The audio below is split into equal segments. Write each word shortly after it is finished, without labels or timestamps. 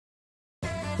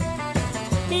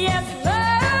Yes,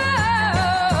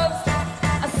 love's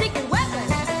a secret weapon.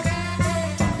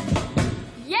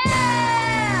 Yeah!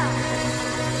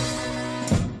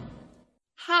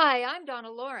 Hi, I'm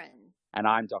Donna Lauren. And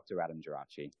I'm Dr. Adam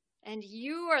Geraci. And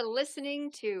you are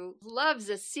listening to Love's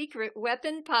a Secret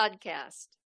Weapon podcast.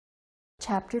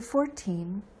 Chapter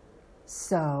 14,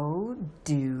 So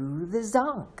Do the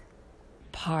Zonk.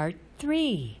 Part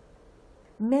 3.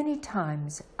 Many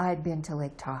times I'd been to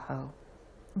Lake Tahoe,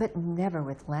 but never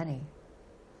with Lenny.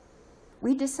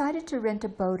 We decided to rent a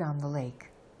boat on the lake.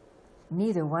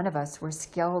 Neither one of us were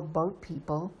skilled boat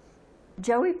people.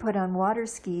 Joey put on water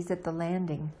skis at the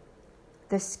landing.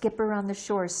 The skipper on the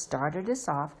shore started us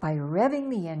off by revving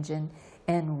the engine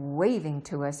and waving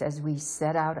to us as we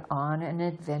set out on an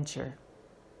adventure.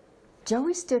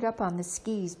 Joey stood up on the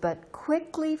skis but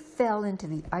quickly fell into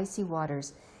the icy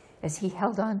waters as he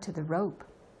held on to the rope.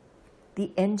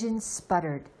 The engine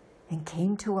sputtered and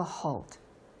came to a halt.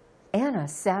 Anna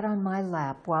sat on my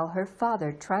lap while her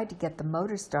father tried to get the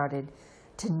motor started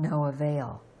to no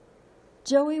avail.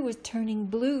 Joey was turning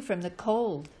blue from the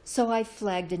cold, so I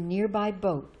flagged a nearby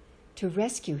boat to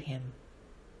rescue him.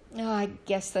 I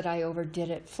guess that I overdid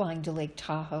it flying to Lake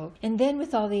Tahoe, and then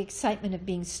with all the excitement of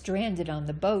being stranded on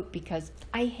the boat because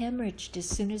I hemorrhaged as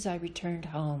soon as I returned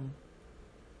home.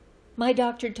 My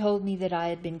doctor told me that I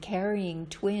had been carrying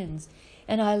twins,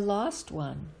 and I lost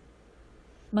one.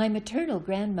 My maternal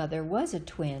grandmother was a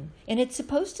twin, and it's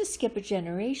supposed to skip a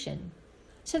generation,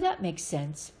 so that makes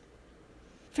sense.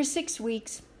 For 6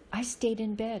 weeks, I stayed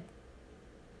in bed.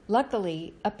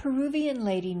 Luckily, a Peruvian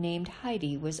lady named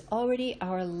Heidi was already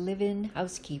our live-in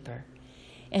housekeeper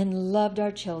and loved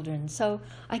our children, so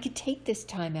I could take this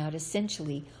time out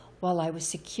essentially while I was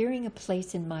securing a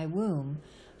place in my womb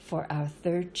for our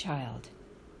third child.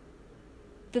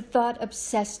 The thought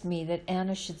obsessed me that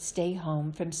Anna should stay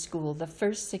home from school the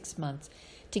first 6 months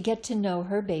to get to know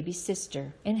her baby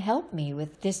sister and help me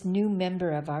with this new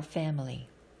member of our family.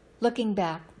 Looking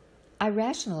back, I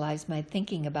rationalized my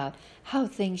thinking about how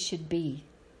things should be.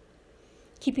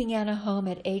 Keeping Anna home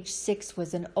at age 6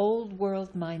 was an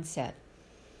old-world mindset.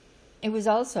 It was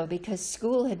also because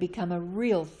school had become a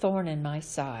real thorn in my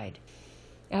side.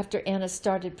 After Anna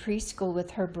started preschool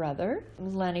with her brother,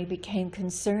 Lenny became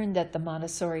concerned that the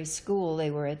Montessori school they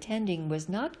were attending was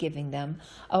not giving them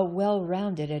a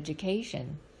well-rounded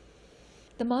education.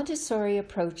 The Montessori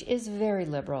approach is very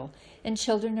liberal, and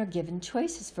children are given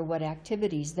choices for what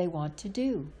activities they want to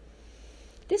do.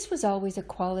 This was always a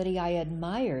quality I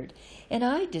admired and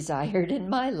I desired in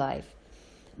my life,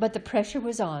 but the pressure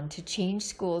was on to change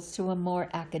schools to a more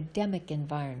academic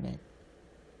environment.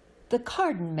 The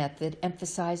Carden method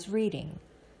emphasized reading,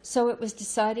 so it was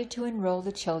decided to enroll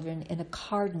the children in a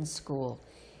Carden school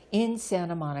in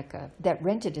Santa Monica that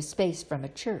rented a space from a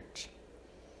church.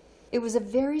 It was a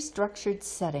very structured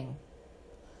setting.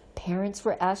 Parents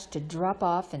were asked to drop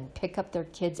off and pick up their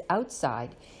kids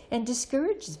outside and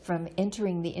discouraged from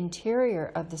entering the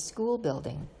interior of the school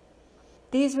building.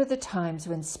 These were the times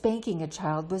when spanking a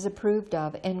child was approved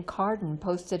of, and Carden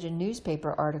posted a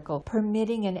newspaper article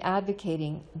permitting and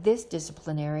advocating this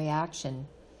disciplinary action.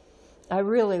 I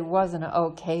really wasn't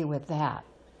okay with that.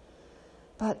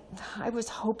 But I was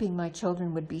hoping my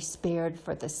children would be spared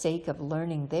for the sake of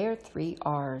learning their 3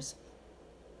 R's.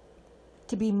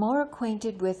 To be more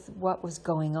acquainted with what was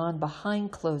going on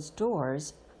behind closed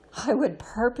doors, I would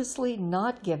purposely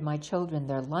not give my children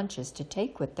their lunches to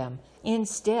take with them.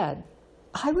 Instead,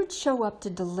 I would show up to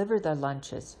deliver their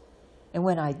lunches, and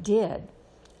when I did,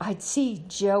 I'd see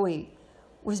Joey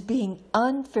was being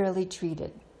unfairly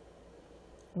treated.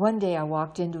 One day I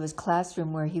walked into his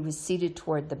classroom where he was seated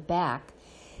toward the back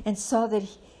and saw that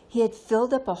he had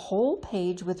filled up a whole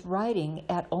page with writing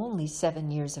at only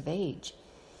 7 years of age.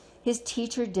 His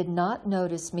teacher did not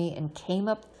notice me and came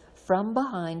up from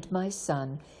behind my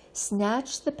son,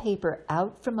 snatched the paper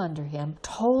out from under him,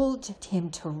 told him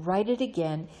to write it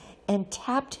again, and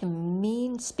tapped him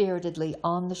mean-spiritedly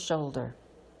on the shoulder.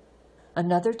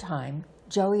 Another time,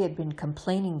 Joey had been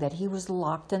complaining that he was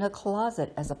locked in a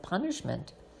closet as a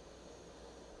punishment.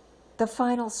 The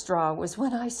final straw was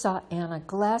when I saw Anna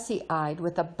glassy-eyed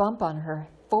with a bump on her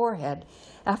forehead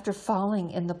after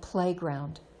falling in the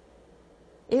playground.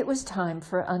 It was time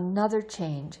for another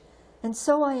change, and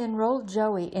so I enrolled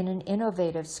Joey in an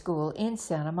innovative school in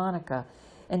Santa Monica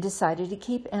and decided to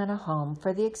keep Anna home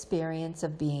for the experience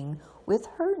of being with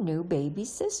her new baby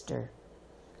sister.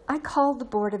 I called the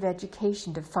Board of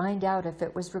Education to find out if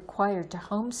it was required to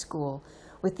homeschool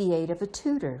with the aid of a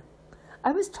tutor.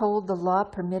 I was told the law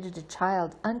permitted a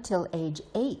child until age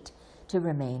 8 to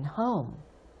remain home.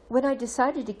 When I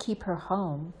decided to keep her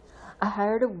home, I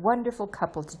hired a wonderful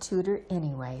couple to tutor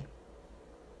anyway.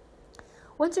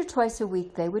 Once or twice a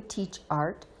week, they would teach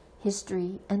art,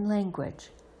 history, and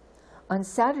language. On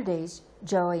Saturdays,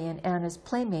 Joey and Anna's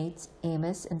playmates,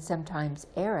 Amos and sometimes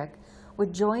Eric,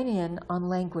 would join in on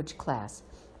language class,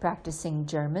 practicing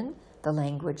German, the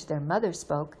language their mother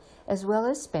spoke, as well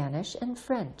as Spanish and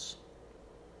French.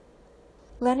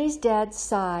 Lenny's dad,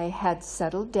 Cy, had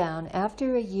settled down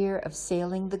after a year of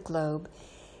sailing the globe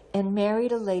and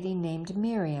married a lady named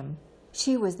Miriam.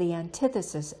 She was the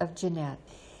antithesis of Jeanette.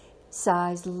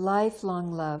 Cy's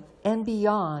lifelong love and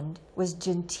beyond was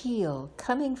genteel,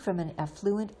 coming from an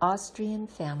affluent Austrian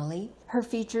family. Her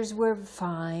features were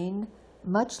fine,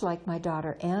 much like my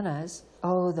daughter Anna's.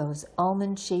 Oh, those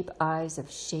almond-shaped eyes of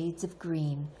shades of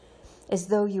green, as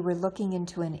though you were looking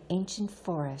into an ancient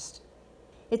forest.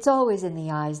 It's always in the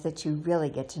eyes that you really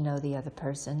get to know the other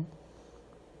person.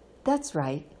 That's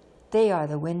right, they are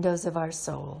the windows of our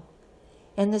soul.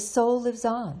 And the soul lives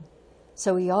on,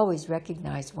 so we always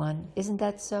recognize one. Isn't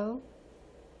that so?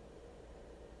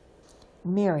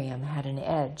 Miriam had an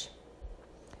edge.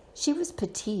 She was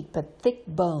petite but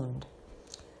thick-boned.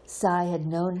 Cy had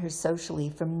known her socially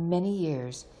for many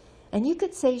years, and you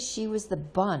could say she was the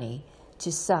Bonnie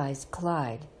to Cy's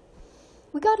Clyde.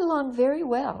 We got along very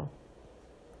well.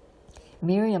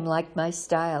 Miriam liked my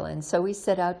style, and so we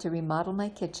set out to remodel my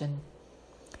kitchen.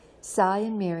 Cy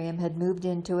and Miriam had moved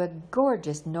into a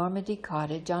gorgeous Normandy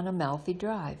cottage on Amalfi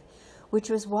Drive, which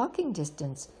was walking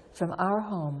distance from our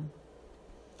home.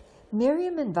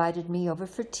 Miriam invited me over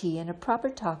for tea and a proper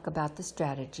talk about the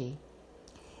strategy.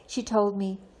 She told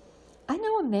me, "I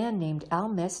know a man named Al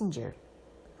Messenger,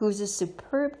 who is a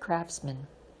superb craftsman.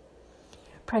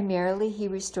 Primarily, he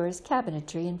restores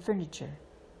cabinetry and furniture."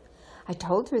 I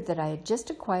told her that I had just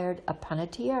acquired a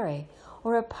panettiere,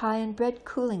 or a pie and bread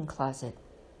cooling closet.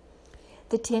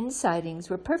 The tin sidings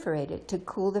were perforated to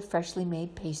cool the freshly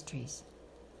made pastries.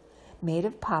 Made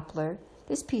of poplar,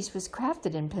 this piece was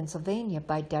crafted in Pennsylvania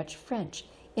by Dutch-French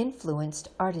influenced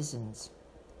artisans.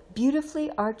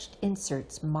 Beautifully arched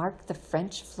inserts marked the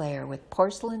French flair with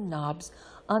porcelain knobs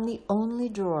on the only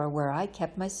drawer where I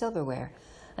kept my silverware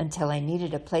until I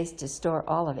needed a place to store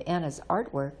all of Anna's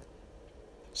artwork.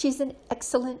 She's an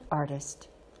excellent artist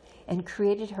and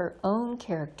created her own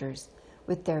characters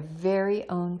with their very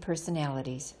own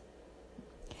personalities.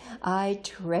 I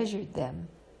treasured them.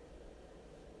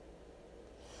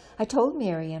 I told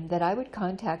Miriam that I would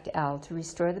contact Al to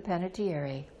restore the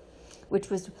panettiere, which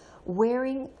was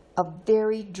wearing a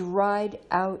very dried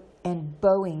out and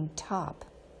bowing top.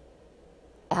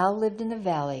 Al lived in the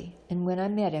valley, and when I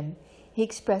met him, he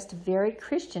expressed a very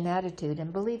Christian attitude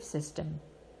and belief system.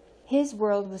 His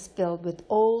world was filled with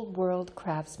old-world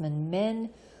craftsmen, men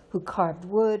who carved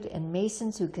wood and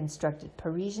masons who constructed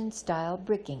Parisian-style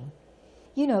bricking.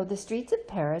 You know, the streets of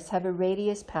Paris have a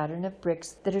radius pattern of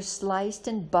bricks that are sliced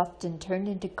and buffed and turned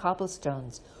into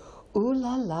cobblestones. Ooh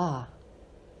la la!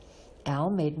 Al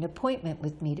made an appointment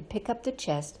with me to pick up the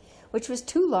chest, which was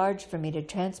too large for me to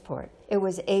transport. It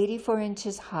was 84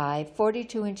 inches high,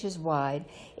 42 inches wide,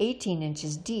 18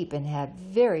 inches deep, and had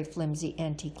very flimsy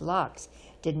antique locks.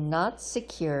 Did not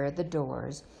secure the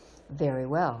doors very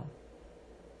well.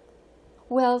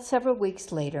 Well, several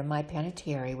weeks later, my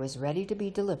panettiere was ready to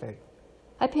be delivered.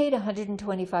 I paid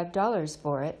 $125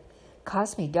 for it,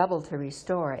 cost me double to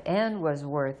restore, and was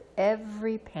worth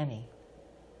every penny.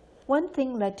 One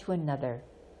thing led to another.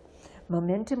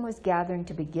 Momentum was gathering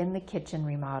to begin the kitchen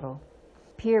remodel.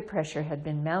 Peer pressure had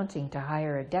been mounting to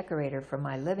hire a decorator for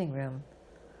my living room.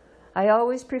 I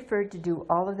always preferred to do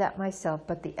all of that myself,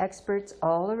 but the experts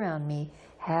all around me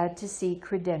had to see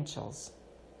credentials.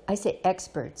 I say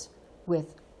experts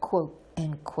with quote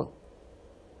and quote.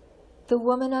 The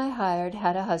woman I hired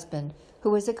had a husband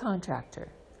who was a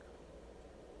contractor.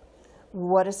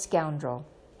 What a scoundrel.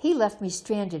 He left me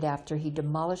stranded after he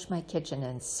demolished my kitchen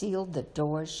and sealed the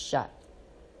doors shut.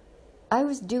 I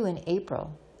was due in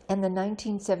April, and the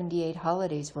 1978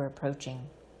 holidays were approaching.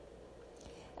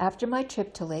 After my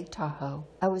trip to Lake Tahoe,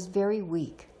 I was very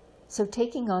weak, so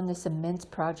taking on this immense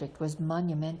project was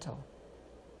monumental.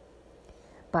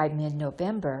 By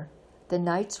mid-November, the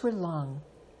nights were long.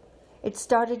 It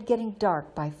started getting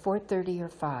dark by 4:30 or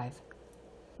 5.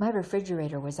 My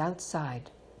refrigerator was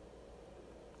outside.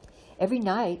 Every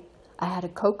night, I had a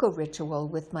cocoa ritual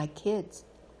with my kids.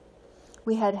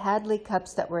 We had Hadley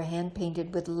cups that were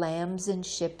hand-painted with lambs and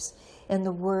ships and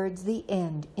the words "The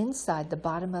End" inside the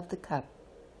bottom of the cup.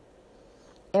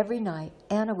 Every night,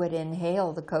 Anna would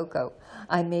inhale the cocoa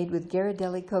I made with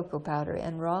Ghirardelli cocoa powder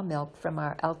and raw milk from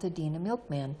our Altadena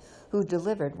milkman, who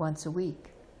delivered once a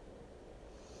week.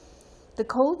 The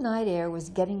cold night air was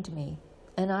getting to me,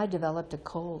 and I developed a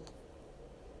cold.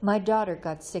 My daughter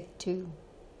got sick too.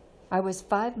 I was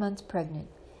 5 months pregnant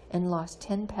and lost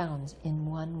 10 pounds in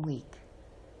 1 week.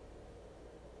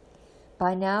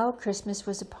 By now, Christmas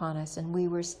was upon us, and we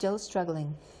were still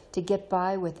struggling to get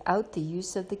by without the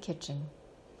use of the kitchen.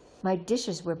 My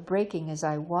dishes were breaking as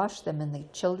I washed them in the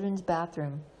children's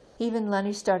bathroom. Even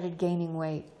Lenny started gaining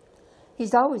weight.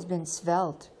 He's always been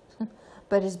svelte,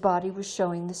 but his body was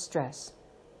showing the stress.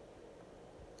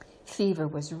 Fever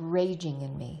was raging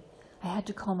in me. I had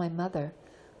to call my mother,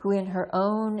 who in her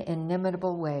own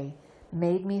inimitable way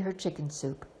made me her chicken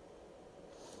soup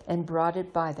and brought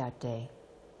it by that day.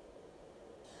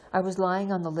 I was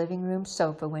lying on the living room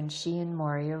sofa when she and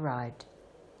Maury arrived.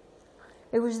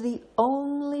 It was the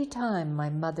only time my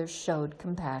mother showed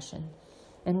compassion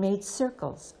and made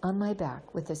circles on my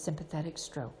back with a sympathetic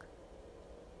stroke.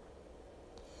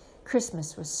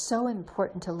 Christmas was so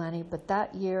important to Lenny, but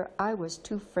that year I was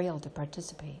too frail to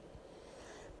participate.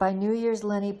 By New Year's,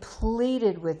 Lenny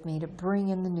pleaded with me to bring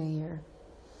in the New Year.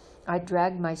 I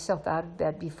dragged myself out of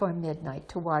bed before midnight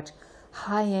to watch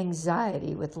High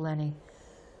Anxiety with Lenny.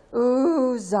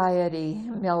 Ooh, Ziety,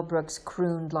 Mel Brooks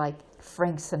crooned like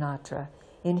Frank Sinatra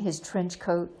in his trench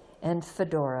coat and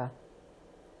fedora.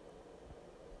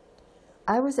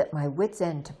 I was at my wit's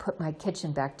end to put my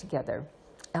kitchen back together.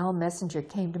 Al Messenger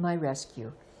came to my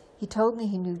rescue. He told me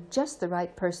he knew just the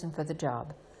right person for the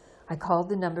job. I called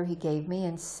the number he gave me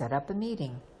and set up a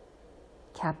meeting.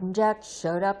 Captain Jack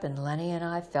showed up, and Lenny and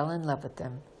I fell in love with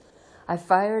him. I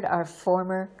fired our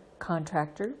former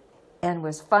contractor and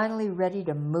was finally ready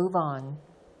to move on.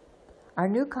 Our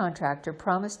new contractor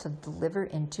promised to deliver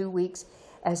in 2 weeks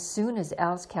as soon as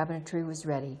Al's cabinetry was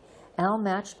ready. Al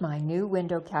matched my new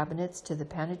window cabinets to the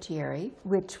panettiere,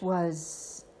 which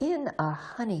was in a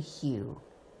honey hue.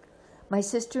 My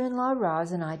sister-in-law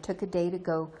Roz and I took a day to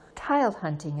go tile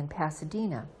hunting in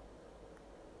Pasadena.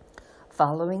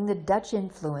 Following the Dutch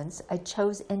influence, I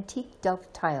chose antique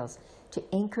Delft tiles to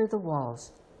anchor the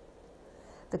walls.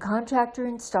 The contractor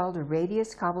installed a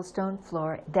radius cobblestone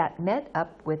floor that met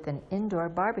up with an indoor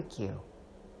barbecue.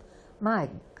 My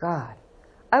God,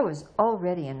 I was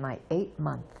already in my 8th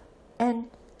month. And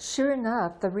sure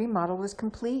enough, the remodel was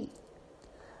complete.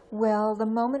 Well, the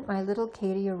moment my little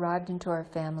Katie arrived into our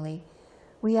family,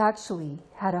 we actually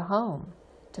had a home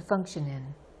to function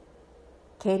in.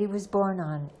 Katie was born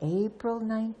on April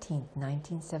 19th,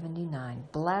 1979,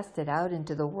 blasted out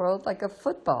into the world like a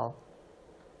football.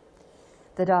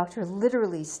 The doctor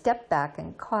literally stepped back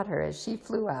and caught her as she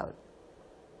flew out.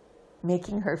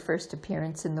 Making her first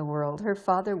appearance in the world, her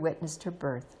father witnessed her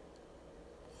birth.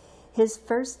 His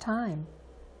first time.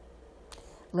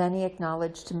 Lenny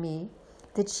acknowledged to me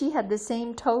that she had the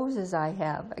same toes as I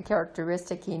have, a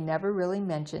characteristic he never really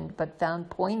mentioned but found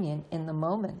poignant in the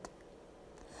moment.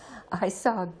 I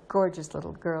saw a gorgeous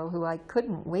little girl who I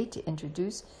couldn't wait to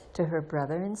introduce to her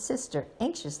brother and sister,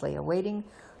 anxiously awaiting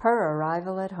her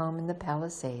arrival at home in the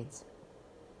Palisades.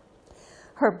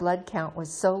 Her blood count was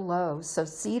so low, so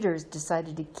Cedars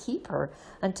decided to keep her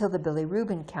until the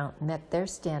bilirubin count met their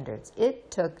standards. It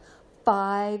took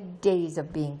 5 days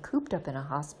of being cooped up in a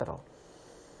hospital.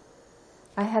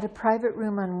 I had a private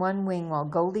room on one wing while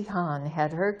Goldie Hawn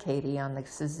had her Katie on the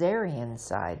cesarean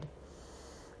side.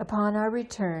 Upon our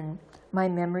return, my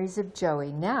memories of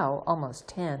Joey, now almost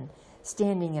 10,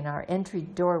 standing in our entry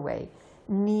doorway,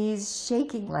 knees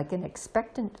shaking like an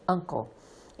expectant uncle,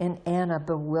 and Anna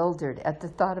bewildered at the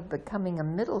thought of becoming a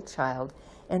middle child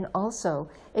and also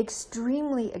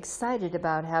extremely excited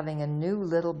about having a new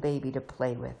little baby to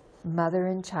play with. Mother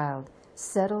and child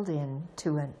settled in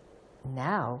to a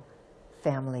now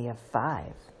family of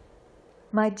 5.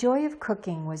 My joy of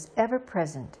cooking was ever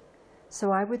present,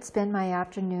 so I would spend my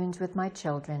afternoons with my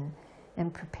children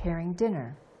and preparing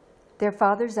dinner. Their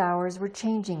father's hours were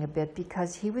changing a bit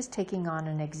because he was taking on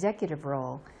an executive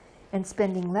role and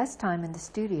spending less time in the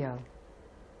studio.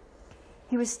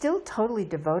 He was still totally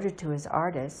devoted to his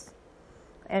artists,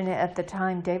 and at the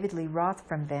time David Lee Roth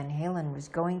from Van Halen was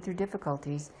going through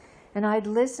difficulties, and I'd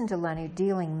listened to Lenny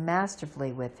dealing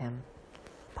masterfully with him.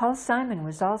 Paul Simon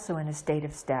was also in a state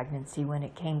of stagnancy when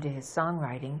it came to his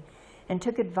songwriting, and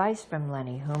took advice from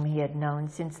Lenny, whom he had known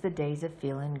since the days of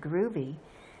Feelin' Groovy,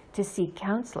 to seek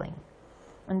counseling.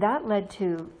 And that led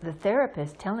to the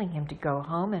therapist telling him to go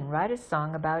home and write a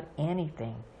song about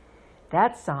anything.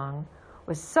 That song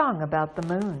was Song About the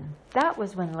Moon. That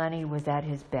was when Lenny was at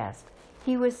his best.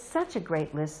 He was such a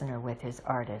great listener with his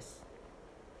artists.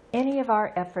 Any of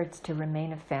our efforts to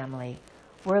remain a family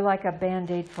were like a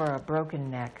Band-Aid for a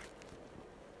broken neck.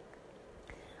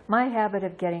 My habit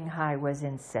of getting high was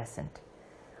incessant.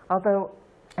 Although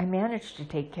I managed to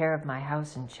take care of my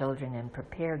house and children and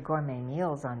prepare gourmet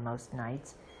meals on most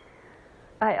nights.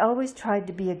 I always tried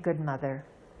to be a good mother.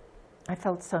 I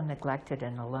felt so neglected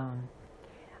and alone.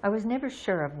 I was never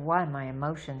sure of why my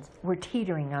emotions were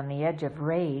teetering on the edge of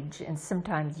rage and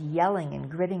sometimes yelling and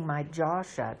gritting my jaw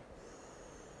shut.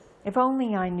 If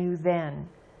only I knew then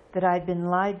that I'd been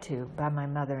lied to by my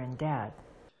mother and dad.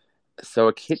 So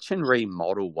a kitchen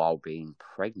remodel while being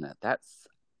pregnant, that's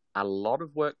a lot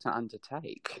of work to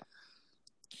undertake.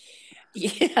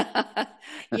 Yeah,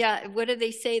 yeah. What do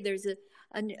they say? There's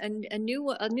a new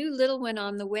little one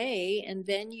on the way, and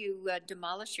then you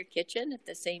demolish your kitchen at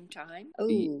the same time. Oh,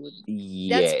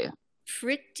 that's Yeah.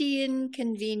 pretty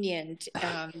inconvenient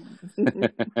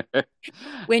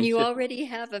when you already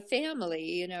have a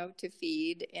family, to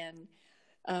feed. And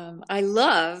I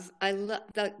love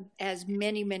that, as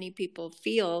many people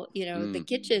feel, the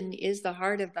kitchen is the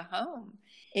heart of the home.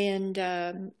 And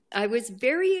I was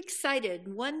very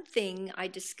excited. One thing I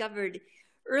discovered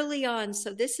early on,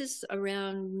 so this is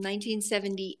around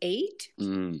 1978,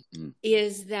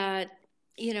 is that,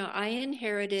 I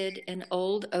inherited an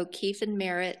old O'Keefe and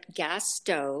Merritt gas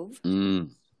stove.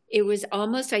 It was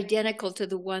almost identical to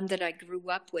the one that I grew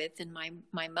up with in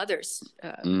my mother's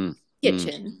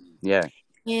kitchen. Yeah.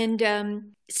 And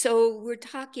so we're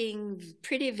talking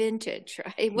pretty vintage,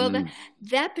 right? Well,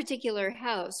 that particular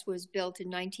house was built in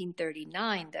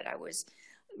 1939 that I was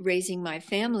raising my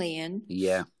family in.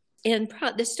 Yeah. And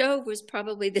the stove was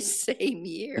probably the same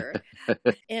year.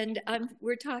 And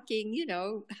we're talking,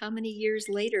 how many years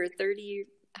later? 30,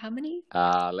 how many?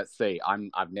 Let's see.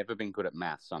 I've never been good at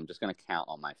math, so I'm just going to count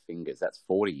on my fingers. That's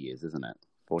 40 years, isn't it?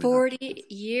 40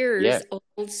 years Yeah.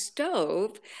 old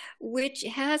stove, which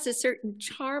has a certain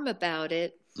charm about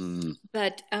it.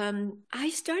 But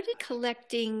I started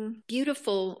collecting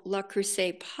beautiful Le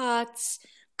Creuset pots,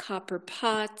 copper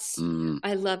pots.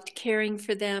 I loved caring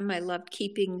for them. I loved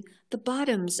keeping the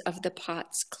bottoms of the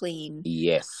pots clean.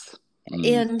 Yes.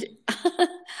 And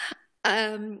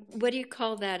what do you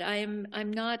call that?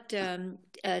 I'm not an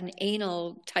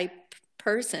anal type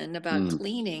person about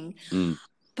cleaning.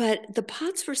 But the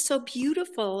pots were so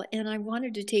beautiful, and I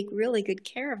wanted to take really good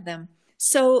care of them.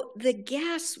 So the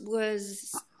gas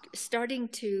was starting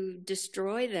to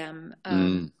destroy them.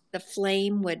 The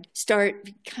flame would start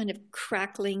kind of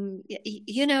crackling.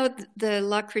 The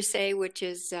Le Creuset, which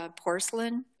is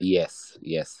porcelain. Yes.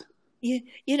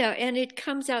 And it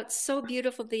comes out so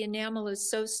beautiful. The enamel is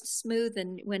so smooth,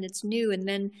 and when it's new, and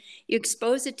then you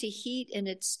expose it to heat, and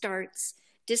it starts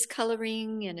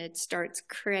discoloring, and it starts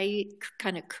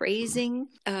kind of crazing.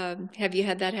 Have you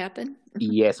had that happen?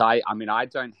 Yes, I mean, I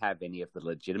don't have any of the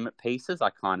legitimate pieces. I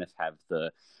kind of have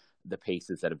the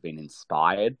pieces that have been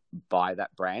inspired by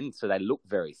that brand. So they look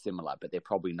very similar, but they're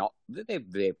probably not,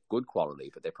 they're good quality,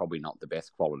 but they're probably not the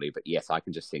best quality. But yes, I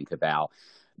can just think of our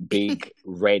big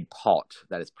red pot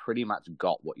that has pretty much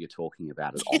got what you're talking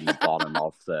about on the bottom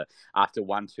of after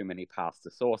one too many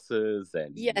pasta sauces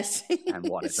and yes, and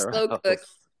whatever slow cook.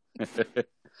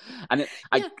 And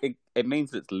it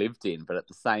means it's lived in, but at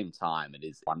the same time, it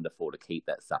is wonderful to keep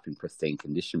that stuff in pristine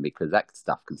condition because that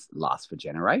stuff can last for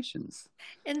generations.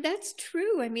 And that's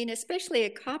true. I mean, especially a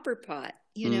copper pot,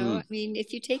 I mean,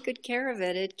 if you take good care of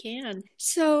it, it can.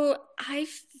 So I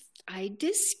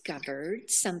discovered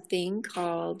something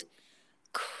called,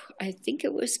 I think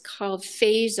it was called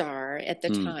Phasar at the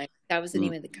time. That was the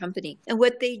name of the company. And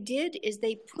what they did is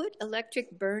they put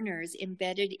electric burners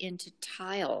embedded into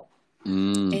tile.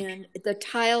 And the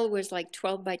tile was like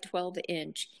 12 by 12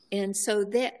 inch. And so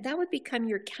that would become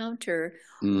your counter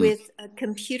with a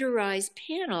computerized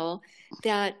panel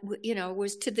that,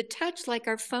 was to the touch like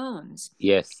our phones.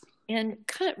 Yes. And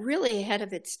kind of really ahead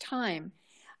of its time.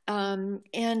 And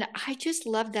I just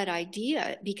love that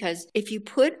idea because if you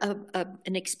put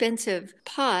an expensive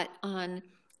pot on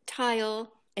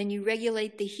tile and you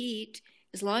regulate the heat,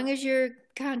 as long as you're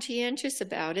conscientious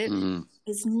about it,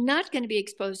 it's not going to be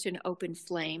exposed to an open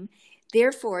flame.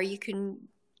 Therefore, you can,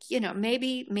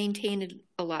 maybe maintain it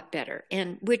a lot better,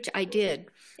 and which I did.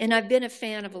 And I've been a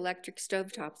fan of electric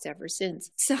stovetops ever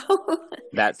since. So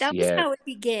that was how it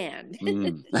began.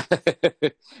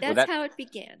 That's how it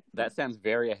began. That sounds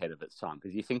very ahead of its time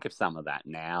because you think of some of that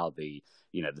now, the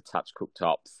touch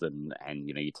cooktops and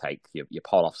you take your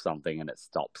pot off something and it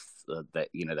stops, the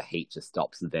heat just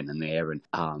stops then and there. And,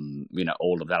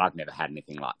 all of that. I've never had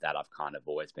anything like that. I've kind of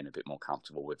always been a bit more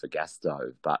comfortable with a gas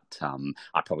stove, but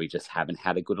I probably just haven't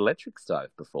had a good electric stove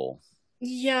before.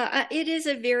 Yeah, it is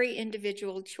a very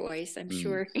individual choice, I'm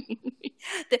sure.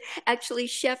 Actually,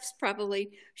 chefs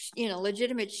probably,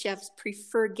 legitimate chefs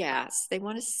prefer gas. They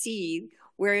want to see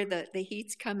where the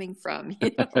heat's coming from.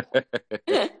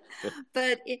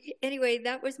 But anyway,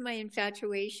 that was my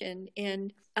infatuation.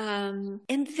 And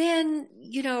then,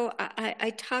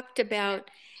 I talked about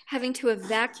having to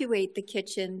evacuate the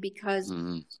kitchen because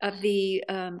of the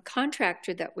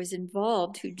contractor that was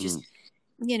involved, who just,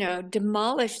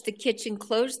 demolished the kitchen,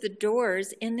 closed the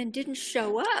doors, and then didn't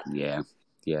show up. Yeah.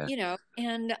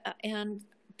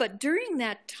 But during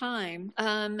that time,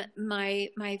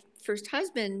 my first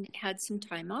husband had some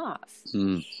time off.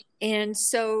 And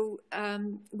so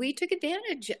we took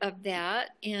advantage of that,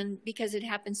 and because it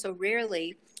happened so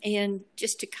rarely, and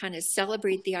just to kind of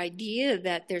celebrate the idea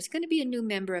that there's going to be a new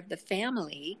member of the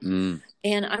family.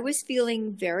 And I was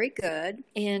feeling very good.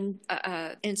 And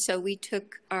so we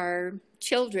took our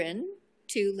children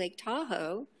to Lake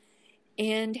Tahoe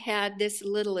and had this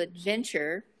little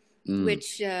adventure,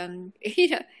 which,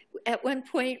 at one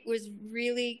point was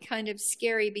really kind of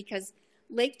scary, because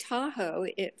Lake Tahoe,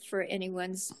 for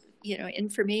anyone's,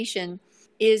 information,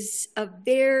 is a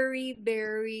very,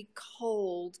 very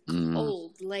cold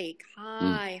lake,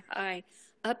 high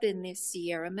up in the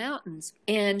Sierra Mountains.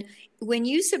 And when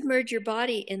you submerge your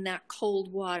body in that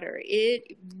cold water,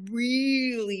 it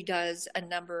really does a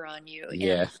number on you.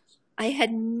 Yeah. And I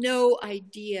had no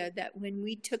idea that when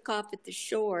we took off at the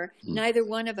shore, neither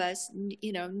one of us,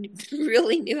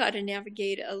 really knew how to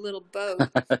navigate a little boat.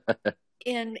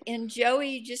 And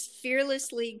Joey just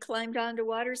fearlessly climbed onto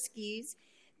water skis.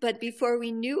 But before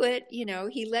we knew it,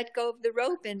 he let go of the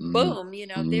rope, and boom,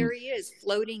 there he is,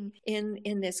 floating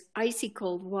in this icy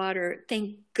cold water.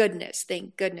 Thank goodness.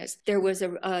 There was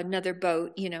another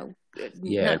boat,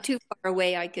 not too far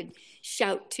away I could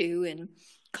shout to and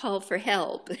call for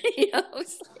help.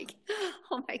 It's like,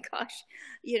 oh my gosh,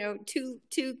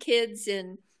 two kids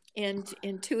and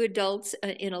two adults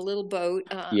in a little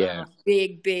boat on a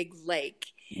big lake.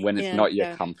 When it's not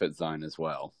your comfort zone as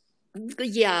well.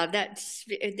 Yeah,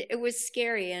 it was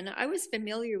scary. And I was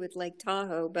familiar with Lake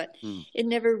Tahoe, but it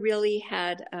never really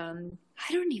had,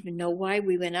 I don't even know why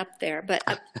we went up there, but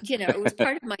it was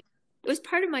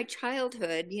part of my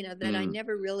childhood, that I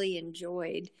never really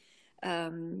enjoyed. I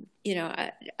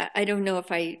don't know if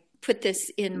I put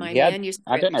this in my manuscript.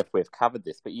 I don't know if we've covered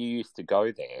this, but you used to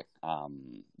go there,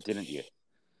 didn't you?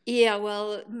 Yeah,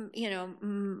 well,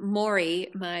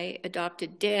 Maury, my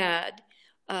adopted dad,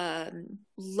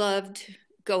 loved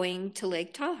going to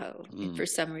Lake Tahoe for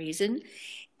some reason.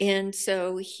 And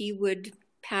so he would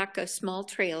pack a small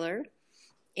trailer,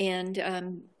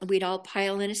 and we'd all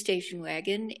pile in a station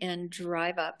wagon and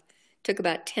drive up. Took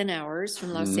about 10 hours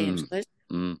from Los Angeles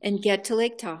and get to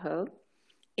Lake Tahoe.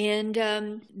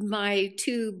 And my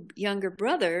two younger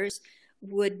brothers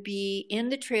would be in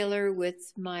the trailer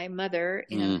with my mother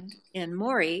and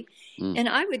Maury, and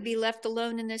I would be left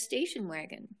alone in the station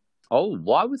wagon. Oh,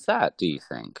 why was that, do you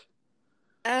think?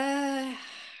 Gosh,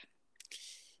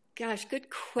 good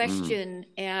question,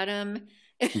 Adam.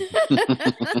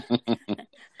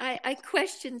 I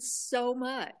questioned so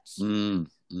much,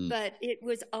 but it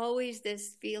was always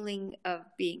this feeling of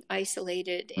being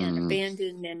isolated and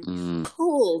abandoned and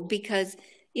cold, because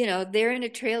they're in a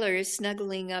trailer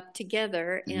snuggling up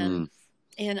together, and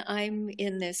I'm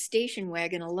in this station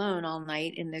wagon alone all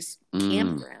night in this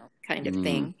campground kind of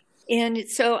thing. And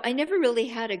so I never really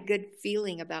had a good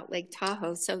feeling about Lake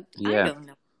Tahoe. So I don't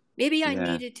know. Maybe I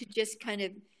needed to just kind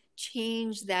of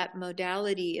change that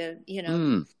modality of,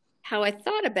 how I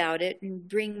thought about it, and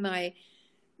bring my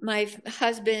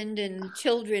husband and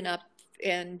children up,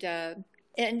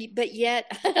 but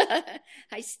yet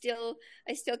I still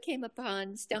came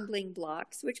upon stumbling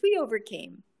blocks, which we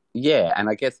overcame. Yeah, and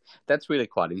I guess that's really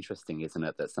quite interesting, isn't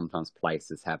it? That sometimes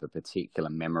places have a particular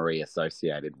memory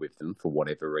associated with them for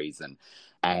whatever reason,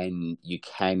 and you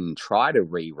can try to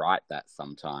rewrite that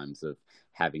sometimes of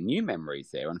having new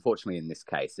memories there. Unfortunately, in this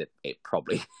case, it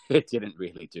probably it didn't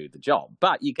really do the job,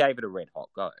 but you gave it a red hot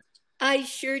go. I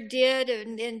sure did,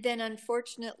 and then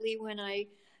unfortunately, when I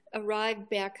arrived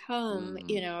back home,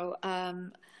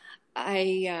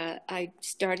 I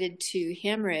started to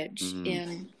hemorrhage,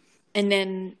 and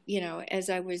then, as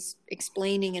I was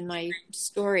explaining in my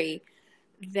story,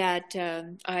 that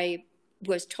I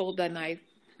was told by my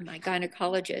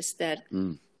gynecologist that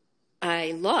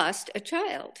I lost a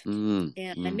child, and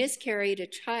I miscarried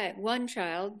one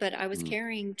child, but I was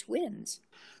carrying twins.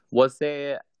 Was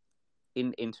there,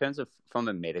 in terms of from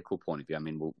a medical point of view, I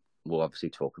mean, we'll obviously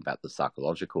talk about the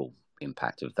psychological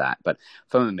impact of that, but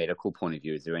from a medical point of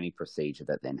view, is there any procedure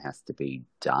that then has to be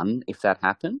done if that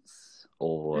happens?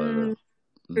 Or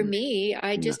for me,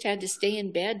 I just had to stay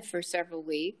in bed for several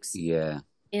weeks.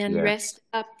 And rest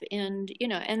up, and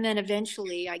and then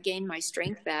eventually I gained my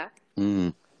strength back.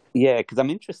 Yeah, because I'm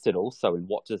interested also in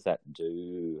what does that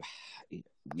do.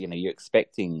 You're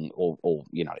expecting, or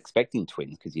you're not expecting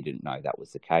twins because you didn't know that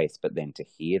was the case, but then to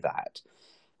hear that,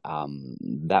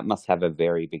 that must have a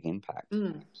very big impact.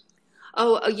 Mm.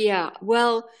 Oh, yeah.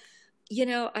 Well,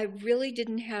 I really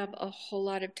didn't have a whole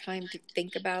lot of time to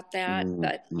think about that, Mm,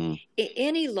 but mm,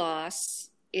 any loss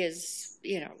is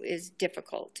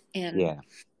difficult. And yeah.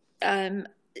 um,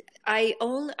 I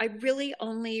really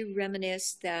only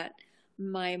reminisce that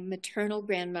my maternal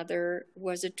grandmother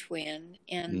was a twin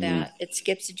and Mm, that it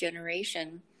skips a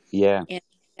generation yeah. and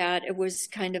that it was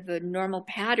kind of a normal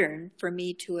pattern for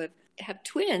me to have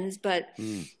twins. But,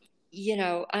 Mm.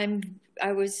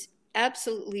 I was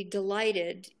absolutely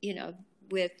delighted,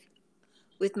 with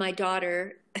my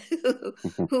daughter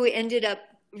who ended up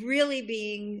really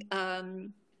being,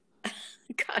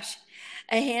 gosh,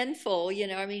 a handful.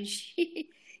 I mean,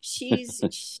 she's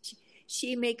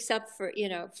she makes up for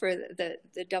the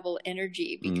double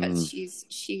energy because Mm.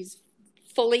 she's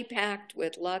fully packed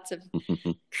with lots of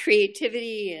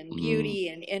creativity and Mm. beauty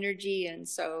and energy. And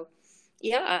so,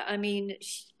 yeah, I mean,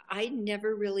 I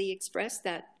never really expressed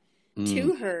that Mm.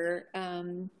 to her.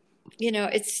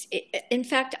 In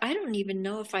fact, I don't even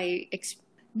know if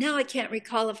now I can't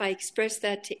recall if I expressed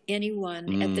that to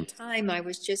anyone. At the Mm. time, I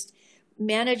was just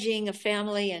managing a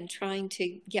family and trying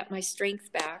to get my strength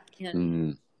back.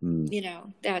 And, Mm.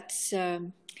 Mm. that's,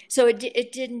 so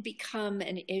it didn't become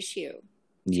an issue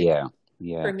Yeah.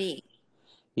 Yeah. for me.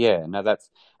 Yeah, no, that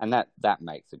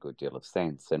makes a good deal of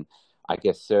sense. And I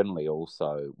guess certainly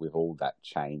also with all that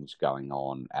change going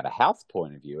on at a house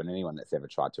point of view, and anyone that's ever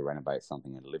tried to renovate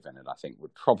something and live in it, I think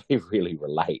would probably really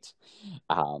relate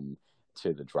um,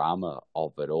 to the drama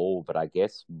of it all. But I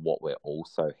guess what we're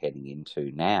also heading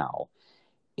into now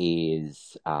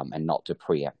is, and not to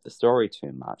preempt the story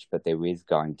too much, but there is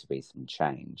going to be some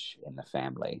change in the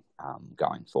family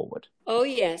going forward. Oh,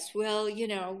 yes. Well,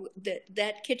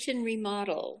 that kitchen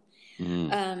remodel,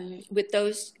 Mm. with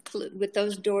those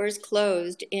doors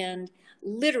closed, and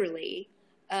literally,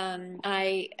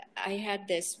 I had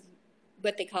this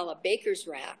what they call a baker's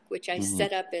rack, which I Mm.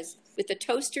 set up as with a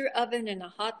toaster oven and a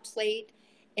hot plate,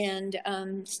 and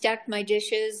stacked my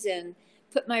dishes and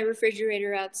put my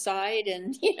refrigerator outside,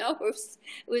 and it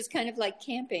was kind of like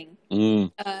camping.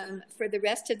 Mm. For the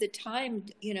rest of the time,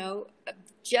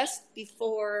 just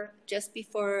before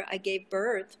I gave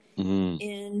birth,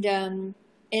 Mm.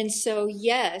 and so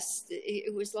yes,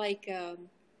 it was like,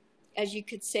 as you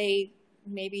could say,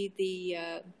 maybe the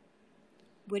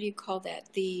what do you call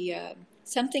that? The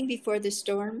something before the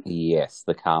storm. Yes,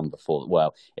 the calm before.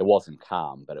 Well, it wasn't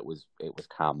calm, but it was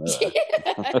calmer.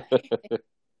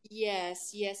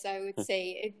 Yes, yes, I would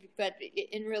say but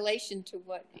in relation to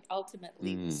what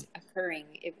ultimately Mm. was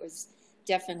occurring, it was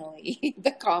definitely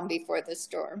the calm before the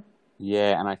storm.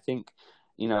 Yeah, and I think,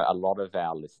 a lot of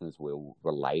our listeners will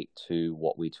relate to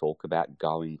what we talk about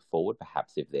going forward,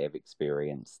 perhaps if they've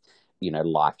experienced,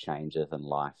 life changes and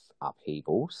life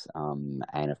upheavals.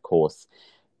 And of course,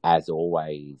 as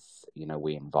always,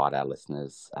 we invite our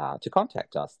listeners to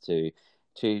contact us to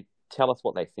tell us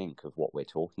what they think of what we're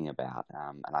talking about,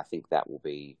 and I think that will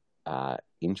be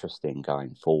interesting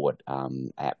going forward.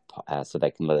 So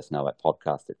they can let us know at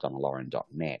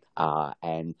podcast@donalauren.net.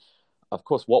 And of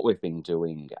course, what we've been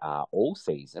doing all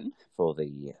season for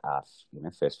the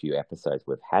first few episodes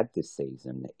we've had this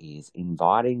season is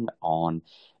inviting on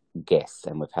guests,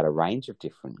 and we've had a range of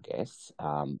different guests.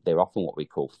 They're often what we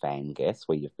call fan guests,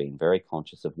 where you've been very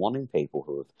conscious of wanting people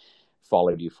who have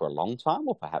followed you for a long time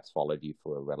or perhaps followed you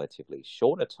for a relatively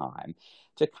shorter time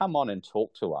to come on and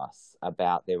talk to us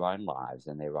about their own lives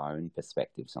and their own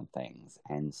perspectives on things.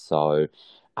 And so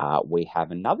we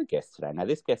have another guest today. Now,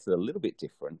 this guest is a little bit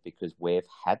different because we've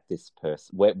had this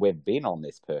person, we've been on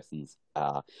this person's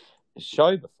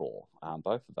show before,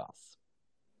 both of us.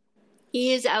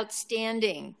 He is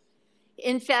outstanding.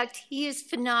 In fact, he is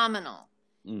phenomenal.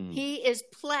 Mm. He is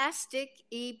Plastic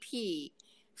EP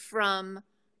from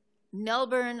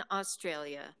Melbourne,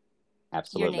 Australia.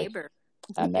 Absolutely. Your neighbor.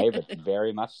 A neighbor,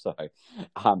 very much so.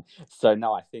 So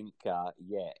no, I think I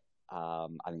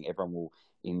think everyone will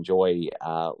enjoy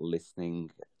listening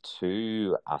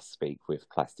to us speak with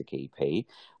Plastic EP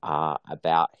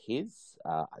about his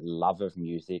love of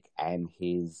music and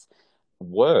his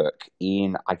work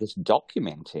in, I guess,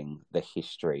 documenting the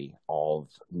history of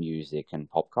music and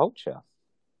pop culture.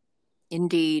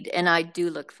 Indeed. And I do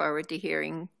look forward to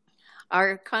hearing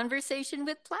our conversation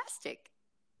with Plastic.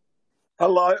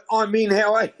 Hello, I'm in.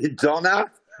 How are you,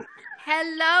 Donna?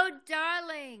 Hello,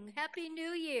 darling. Happy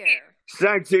New Year.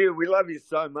 Same to you. We love you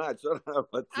so much. I don't know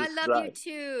what to I say. love you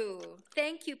too.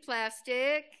 Thank you,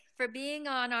 Plastic. for being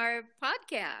on our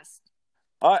podcast.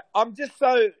 I'm just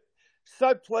so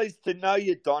pleased to know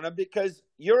you, Donna, because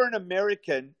you're an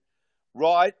American,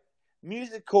 right?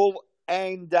 Musical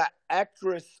and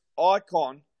actress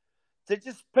icon. That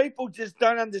just people just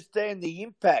don't understand the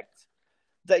impact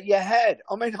that you had.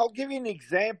 I mean, I'll give you an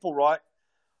example, right?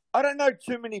 I don't know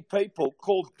too many people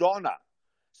called Donna.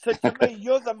 So to me,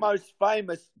 you're the most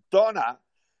famous Donna.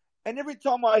 And every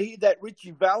time I hear that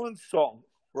Richie Valens song,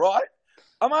 right,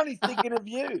 I'm only thinking of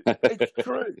you. It's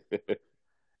true.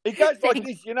 It goes like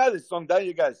this. You know this song, don't you?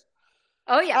 It goes,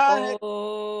 Oh, yeah. I-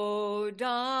 Oh,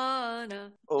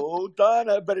 Donna. oh,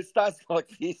 Donna. But it starts like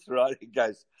this, right? It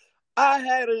goes, I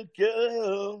had a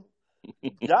girl.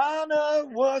 Donna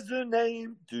was her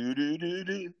name.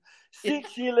 Do-do-do-do.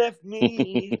 Since she left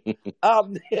me, I've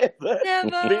never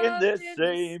been the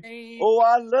same. Oh,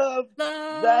 I love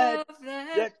Love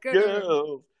that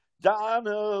girl.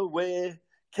 Donna, where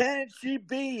can she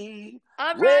be?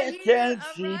 I'm Where right here. can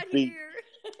I'm she right be?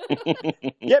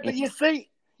 here. Yeah, but you see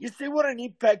what an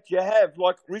impact you have,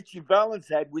 like Richie Valens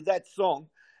had with that song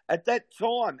at that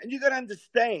time. And you got to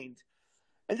understand,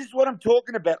 and this is what I'm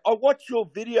talking about. I watch your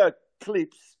video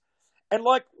clips, and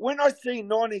like when I see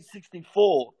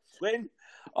 1964, when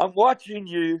I'm watching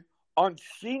you on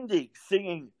Shindig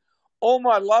singing All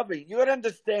My Loving, you got to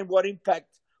understand what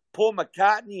impact Paul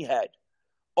McCartney had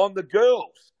on the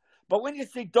girls. But when you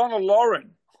see Donna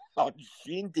Lauren on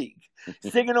Shindig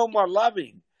singing All My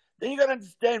Loving, then you got to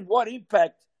understand what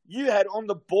impact you had on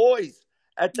the boys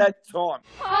at that time.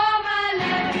 All my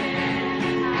loving,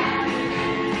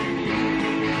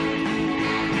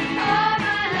 all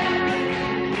my loving,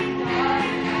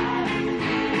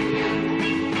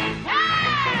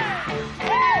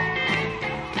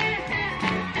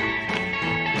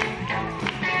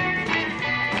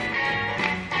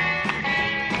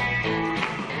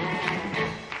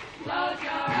 close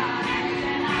your eyes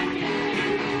and I'll kiss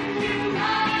you.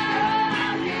 Tomorrow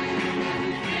I'll kiss you.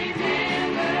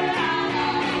 Remember I'll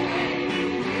always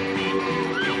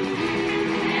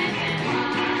and then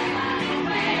while I'm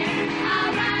away,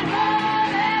 I'll ride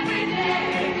home every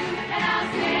day and I'll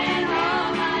send all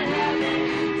my loving.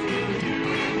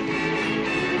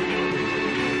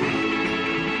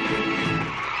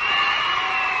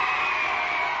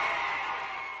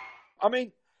 I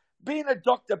mean, being a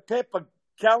Dr. Pepper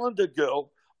calendar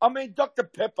girl, I mean, Dr.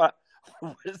 Pepper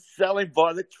was selling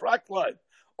by the truckload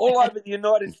all over the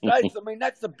United States. I mean,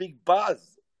 that's a big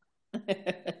buzz.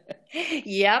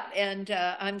 Yep, and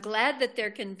I'm glad that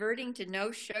they're converting to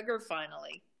no sugar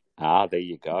finally. Ah, there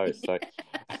you go. So,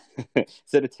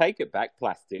 so to take it back,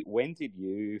 Plastic, when did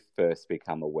you first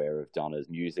become aware of Donna's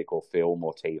music or film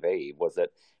or TV? Was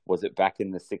it back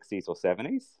in the 60s or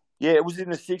 70s? Yeah, it was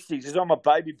in the 60s. Because I'm a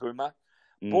baby boomer,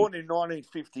 Mm. born in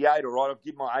 1958, all right? I've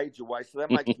given my age away, so that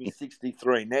makes me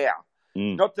 63 now.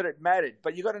 Mm. Not that it mattered,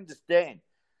 but you got to understand,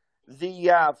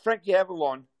 the Frankie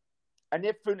Avalon and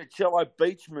F. Funicello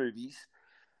beach movies,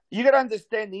 you got to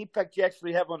understand the impact you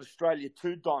actually have on Australia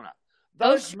too, Donna.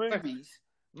 Those sure. movies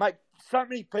make so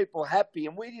many people happy,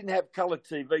 and we didn't have colour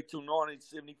TV till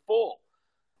 1974.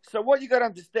 So what you got to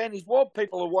understand is while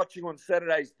people are watching on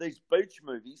Saturdays these beach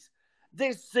movies,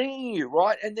 they're seeing you,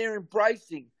 right? And they're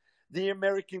embracing the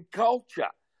American culture.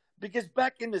 Because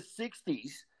back in the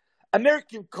 60s,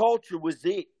 American culture was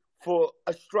it for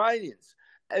Australians,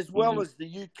 as well as the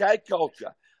UK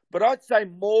culture. But I'd say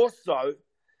more so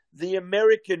the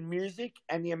American music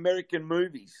and the American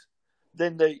movies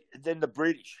than the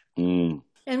British. Mm.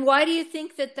 And why do you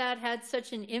think that had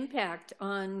such an impact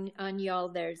on y'all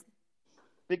there?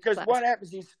 Because Class. what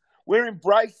happens is we're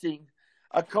embracing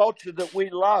a culture that we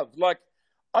love. Like,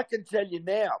 I can tell you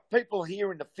now, people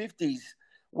here in the 50s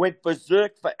went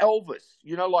berserk for Elvis,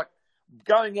 you know, like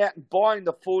going out and buying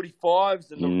the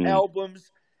 45s and the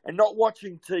albums and not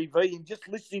watching TV and just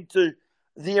listening to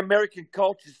the American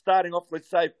culture starting off, let's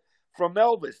say, from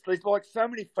Elvis. There's like so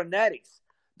many fanatics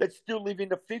that still live in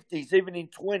the 50s, even in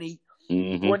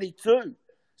 2022.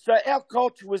 So our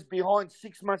culture was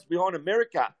 6 months behind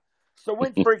America. So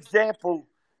when, for example,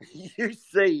 you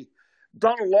see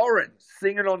Donna Lauren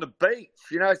singing on the beach,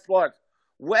 you know, it's like,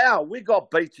 wow, we got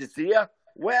beaches here.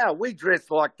 Wow, we dress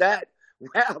like that.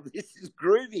 Wow, this is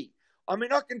groovy. I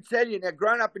mean, I can tell you now,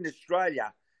 growing up in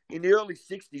Australia in the early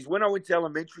 60s, when I went to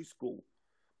elementary school,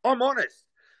 I'm honest,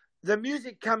 the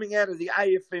music coming out of the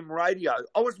AFM radio,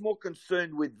 I was more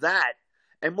concerned with that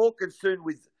and more concerned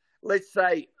with, let's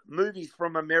say, movies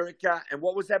from America and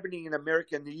what was happening in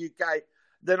America and the UK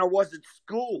than I was at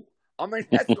school. I mean,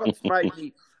 that's what's made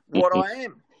me what I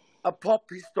am, a pop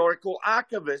historical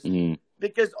archivist,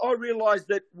 because I realised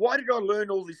that why did I learn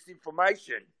all this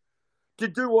information to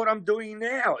do what I'm doing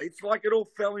now. It's like it all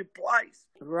fell in place.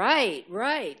 Right,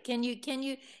 right. Can you,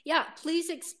 yeah, please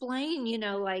explain,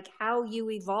 like how you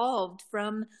evolved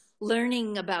from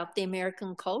learning about the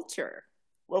American culture?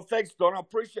 Well, thanks, Don. I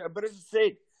appreciate it. But as I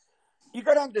said, you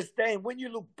got to understand when you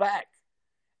look back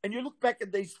and you look back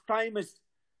at these famous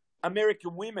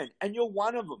American women, and you're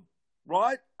one of them,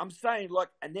 right? I'm saying like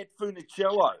Annette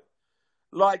Funicello,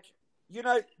 like,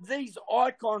 these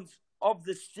icons of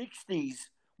the 60s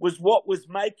was what was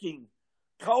making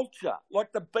culture.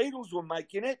 Like the Beatles were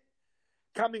making it,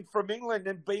 coming from England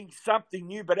and being something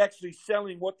new, but actually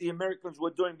selling what the Americans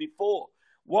were doing before.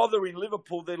 While they're in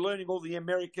Liverpool, they're learning all the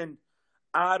American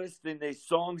artists and their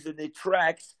songs and their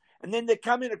tracks, and then they're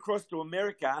coming across to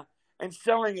America and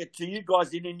selling it to you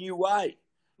guys in a new way.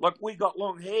 Like, we got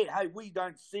long hair. Hey, we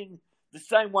don't sing the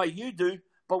same way you do,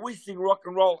 but we sing rock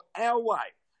and roll our way.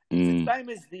 It's the same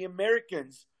as the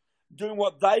Americans doing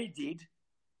what they did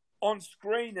on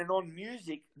screen and on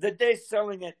music, that they're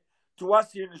selling it to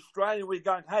us here in Australia. We're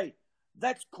going, hey,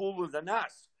 that's cooler than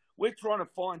us. We're trying to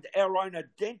find our own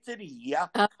identity here.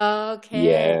 Okay.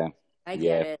 Yeah. I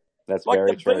get it. That's like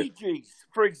very the true. Bee Gees,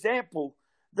 for example.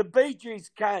 The Bee Gees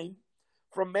came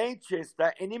from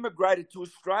Manchester and immigrated to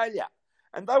Australia.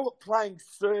 And they were playing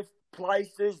surf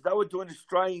places. They were doing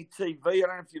Australian TV. I don't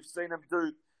know if you've seen them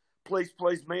do Please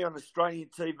Please Me on Australian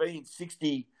TV in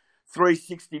 63,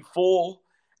 64.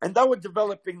 And they were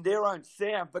developing their own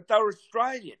sound, but they were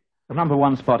Australian. The number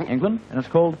one spot in England, and it's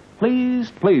called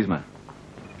Please Please Me.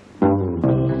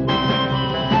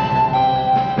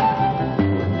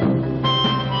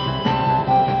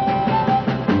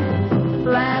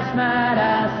 Last night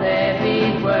I said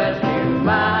these words to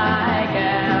my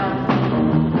gal.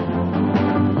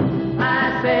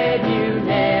 I said you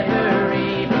never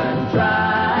even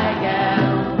try,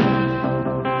 gal.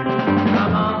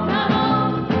 Come on, come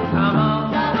on, come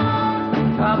on, come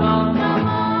on, come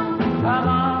on, come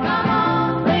on, come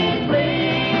on. Please,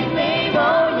 please me,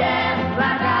 oh yes,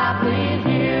 like I please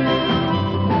you.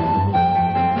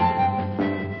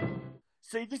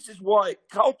 See, this is why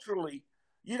culturally,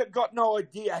 you've got no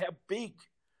idea how big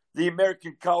the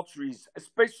American culture is,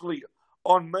 especially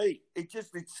on me. It's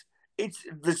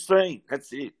the scene.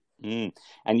 That's it.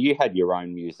 And you had your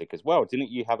own music as well. Didn't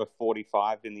you have a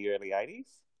 45 in the early 80s?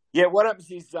 Yeah, what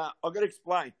happens is, I've got to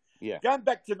explain. Yeah. Going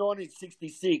back to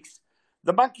 1966,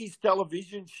 the Monkees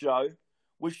television show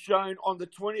was shown on the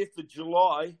 20th of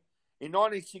July in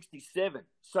 1967.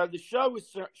 So the show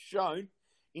was shown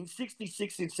in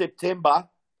 66 in September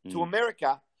to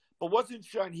America, but wasn't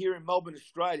shown here in Melbourne,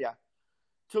 Australia,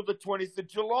 till the 20th of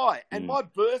July. And my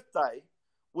birthday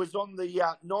was on the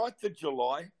 9th of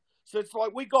July. So it's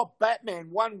like we got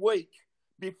Batman 1 week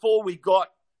before we got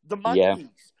the Monkees. Yeah.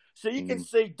 So you can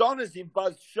see Donna's in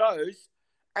both shows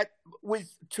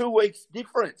with 2 weeks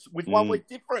difference, with 1 week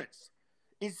difference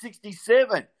in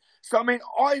 67. So, I mean,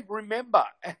 I remember,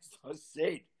 as I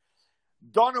said,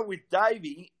 Donna with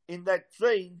Davey in that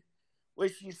scene where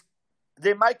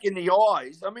they're making the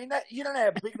eyes. I mean, you don't know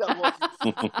how big that was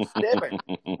in 67,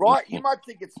 right? You might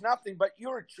think it's nothing, but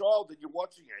you're a child and you're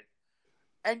watching it.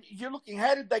 And you're looking,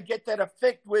 how did they get that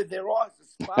effect where their eyes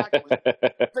are sparkling?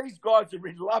 These guys are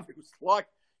in love. It was like,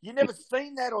 you never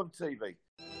seen that on TV.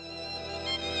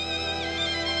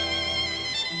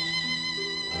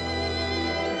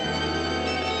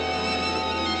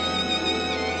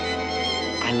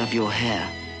 I love your hair.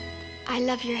 I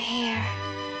love your hair.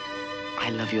 I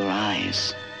love your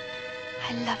eyes.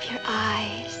 I love your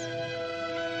eyes.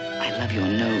 I love your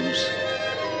nose.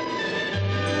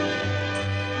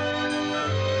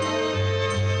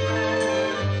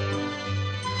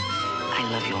 I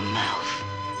love your mouth.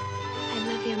 I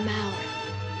love your mouth.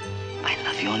 I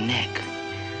love your neck.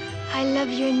 I love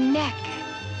your neck.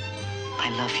 I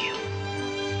love you.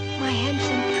 My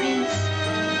handsome prince.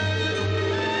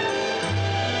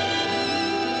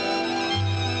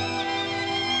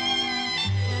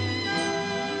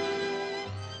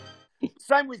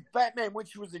 Same with Batman when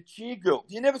she was a cheer girl.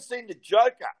 You never seen the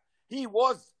Joker. He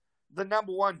was the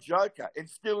number one Joker and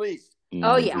still is.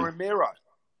 Oh, yeah. Romero.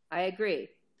 I agree.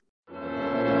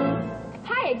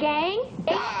 Hiya, gang.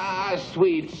 Ah,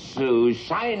 sweet Sue,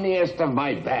 shiniest of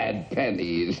my bad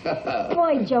pennies.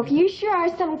 Boy, Joker, you sure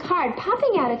are some card.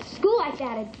 Popping out at school like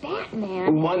that at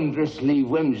Batman. Wondrously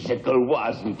whimsical,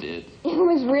 wasn't it? It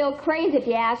was real crazy if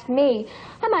you ask me.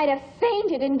 I might have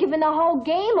fainted and given the whole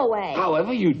game away.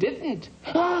 However, you didn't.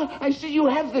 Ah, I see you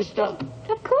have the stuff.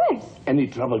 Of course. Any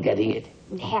trouble getting it?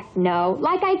 Heck no.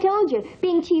 Like I told you,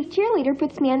 being chief cheerleader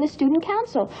puts me on the student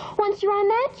council. Once you're on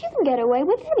that, you can get away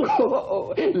with anything.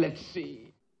 Oh, let's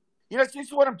see. You know, this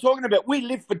is what I'm talking about. We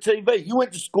live for TV. You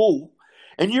went to school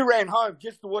And you ran home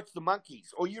just to watch the Monkees,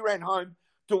 or you ran home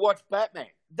to watch Batman.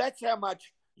 That's how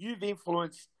much you've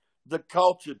influenced the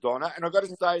culture, Donna, and I've got to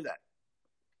say that.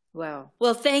 Wow.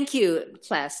 Well, thank you,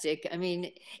 Plastic. I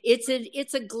mean, it's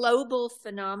a global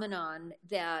phenomenon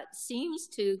that seems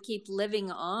to keep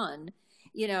living on.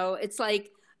 You know, it's like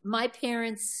my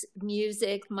parents'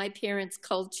 music, my parents'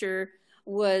 culture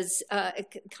was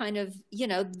kind of, you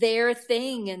know, their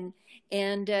thing,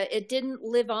 and it didn't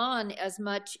live on as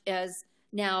much as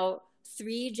now.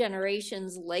 3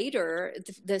 generations later,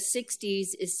 the 60s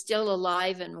is still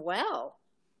alive and well.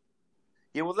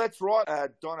 Yeah, well, that's right,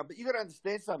 Donna. But you got to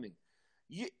understand something.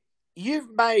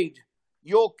 You've made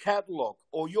your catalogue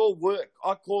or your work.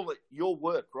 I call it your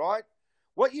work, right?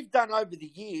 What you've done over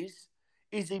the years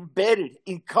is embedded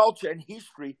in culture and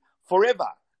history forever.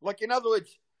 Like, in other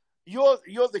words, you're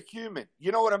the human.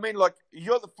 You know what I mean? Like,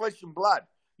 you're the flesh and blood.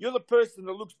 You're the person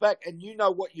that looks back and you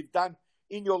know what you've done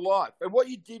in your life. And what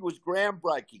you did was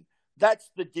groundbreaking. That's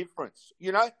the difference.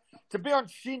 You know, to be on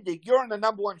Shindig, you're on the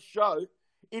 #1 show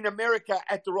in America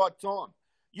at the right time.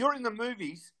 You're in the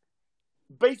movies,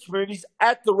 beach movies,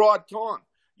 at the right time.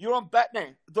 You're on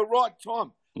Batman, the right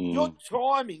time. Your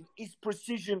timing is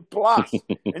precision plus.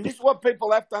 And this is what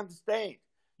people have to understand.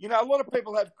 You know, a lot of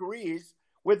people have careers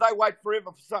where they wait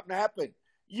forever for something to happen.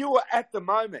 You were at the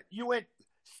moment. You went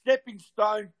stepping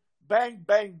stone, bang,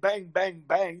 bang, bang, bang,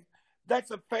 bang.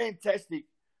 That's a fantastic,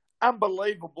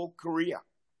 unbelievable career.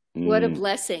 What a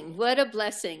blessing! What a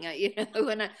blessing! You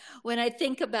know, when I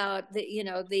think about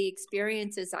the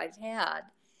experiences I've had,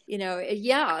 you know,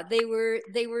 yeah, they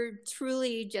were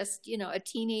truly just, you know, a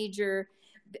teenager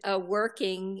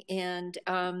working and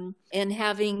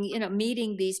having, you know,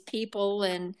 meeting these people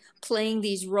and playing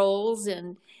these roles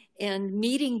and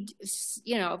meeting,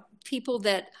 you know, people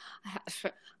that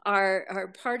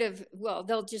are part of, well,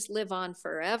 they'll just live on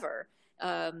forever.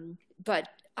 But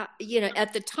you know,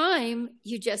 at the time,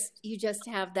 you just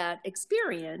have that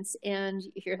experience, and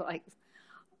you're like,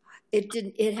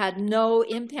 it had no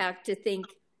impact to think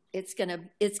it's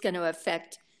gonna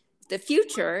affect the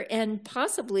future and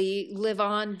possibly live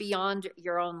on beyond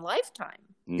your own lifetime.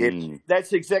 Yeah,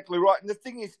 that's exactly right. And the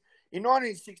thing is, in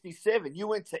 1967, you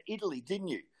went to Italy, didn't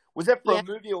you? Was that for a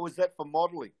movie or was that for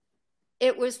modeling?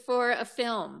 It was for a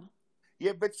film.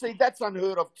 Yeah, but see, that's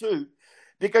unheard of too,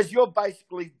 because you're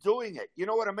basically doing it. You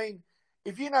know what I mean?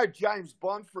 If you know James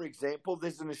Bond, for example,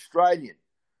 there's an Australian,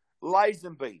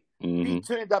 Lazenby. He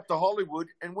turned up to Hollywood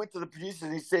and went to the producers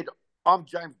and he said, I'm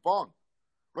James Bond.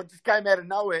 But just came out of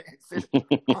nowhere and said,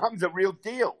 I'm the real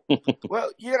deal.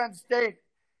 Well, you gotta understand,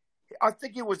 I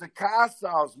think he was a car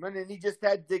salesman and he just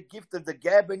had the gift of the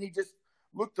gab and he just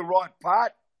looked the right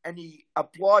part and he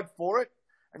applied for it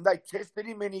and they tested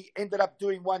him and he ended up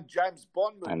doing one James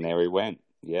Bond movie. And there he went.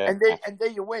 Yeah. And there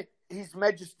you went, His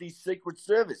Majesty's Secret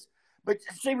Service. But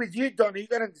see, with you, Donnie, you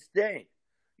got to understand,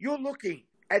 you're looking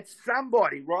at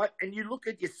somebody, right? And you look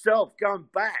at yourself going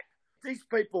back. These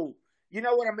people, you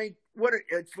know what I mean? What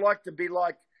it's like to be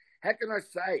like, how can I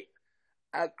say,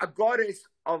 a goddess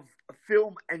of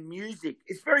film and music.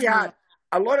 It's very hard.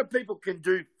 A lot of people can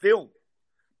do film,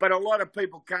 but a lot of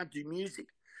people can't do music.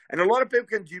 And a lot of people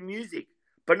can do music,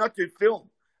 but not do film.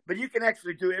 But you can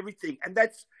actually do everything. And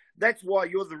that's why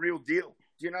you're the real deal.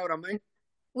 Do you know what I mean?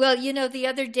 Well, you know, the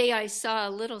other day I saw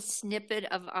a little snippet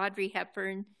of Audrey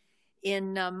Hepburn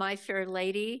in My Fair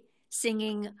Lady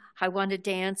singing I Want to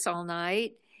Dance All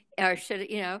Night, or should,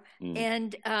 you know,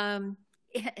 and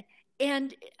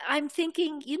I'm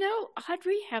thinking, you know,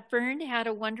 Audrey Hepburn had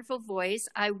a wonderful voice.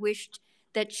 I wished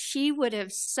that she would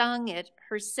have sung it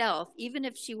herself, even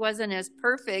if she wasn't as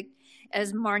perfect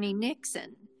as Marni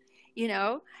Nixon. You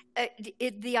know,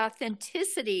 the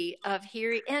authenticity of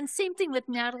hearing, and same thing with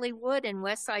Natalie Wood and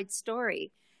West Side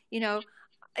Story. You know,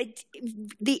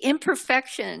 the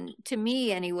imperfection, to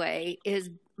me anyway, is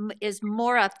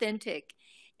more authentic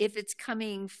if it's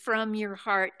coming from your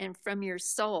heart and from your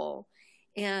soul.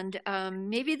 And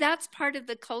maybe that's part of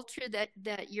the culture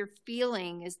that you're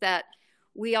feeling, is that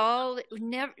we all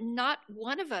not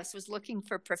one of us was looking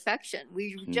for perfection.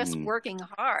 We were just working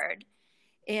hard.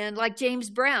 And like James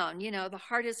Brown, you know, the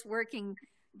hardest working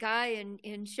guy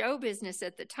in show business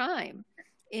at the time.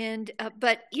 And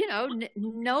but, you know,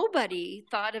 nobody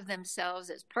thought of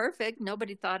themselves as perfect.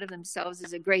 Nobody thought of themselves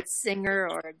as a great singer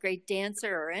or a great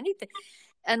dancer or anything,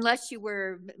 unless you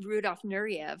were Rudolf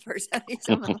Nureyev or something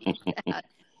like that.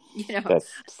 You know?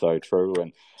 That's so true.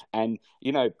 And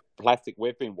you know, Plastic,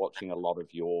 we've been watching a lot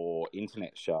of your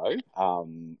internet show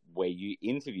where you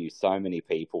interview so many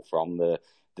people from the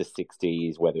the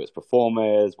 60s, whether it's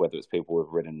performers, whether it's people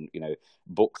who've written,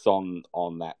 books on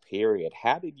that period.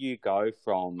 How did you go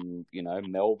from,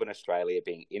 Melbourne, Australia,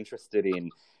 being interested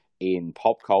in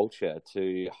pop culture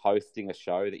to hosting a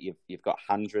show that you've got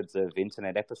hundreds of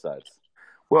internet episodes?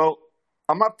 Well,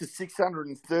 I'm up to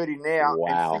 630 now,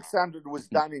 Wow. and 600 was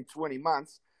done in 20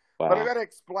 months. Wow. But I've got to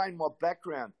explain my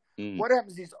background. What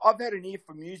happens is I've had an ear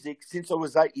for music since I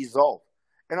was 8 years old,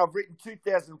 and I've written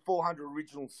 2,400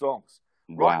 original songs.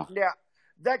 Right? Wow. Now,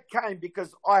 that came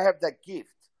because I have that gift.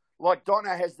 Like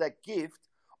Donna has that gift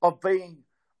of being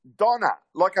Donna.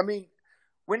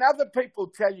 When other people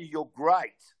tell you you're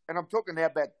great, and I'm talking now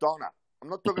about Donna, I'm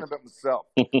not talking about myself.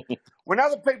 When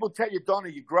other people tell you, Donna,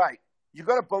 you're great, you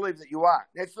got to believe that you are.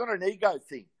 Now, it's not an ego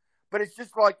thing, but it's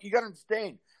just like you got to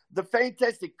understand the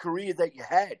fantastic career that you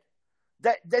had.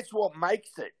 That's what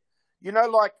makes it.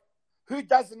 Who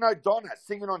doesn't know Donna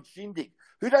singing on Shindig?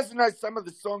 Who doesn't know some of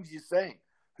the songs you sang?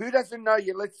 Who doesn't know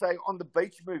you, let's say, on the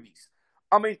beach movies?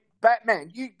 I mean,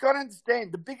 Batman, you got to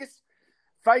understand the biggest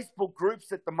Facebook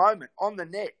groups at the moment on the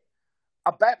net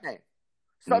are Batman.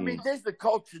 So, there's the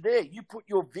culture there. You put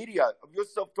your video of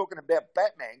yourself talking about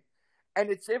Batman, and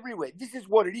it's everywhere. This is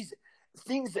what it is.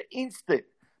 Things are instant.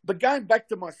 But going back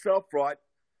to myself, right,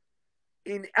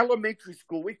 in elementary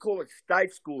school, we call it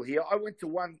state school here. I went to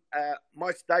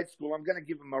my state school. I'm going to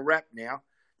give them a rap now.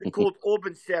 They're called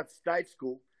Auburn South State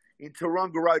School in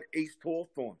Taronga Road, East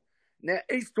Hawthorn. Now,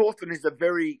 East Hawthorn is a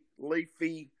very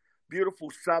leafy, beautiful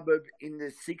suburb in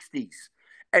the 60s.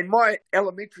 And my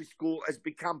elementary school has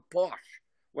become posh.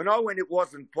 When I went, it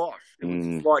wasn't posh. It was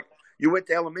just like you went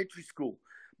to elementary school.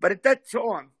 But at that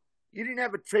time, you didn't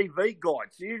have a TV guide,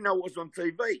 so you didn't know what was on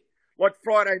TV. Like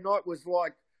Friday night was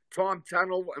like Time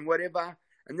Tunnel and whatever,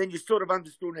 and then you sort of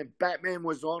understood when Batman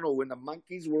was on or when the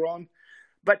Monkees were on.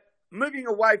 But moving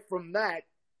away from that,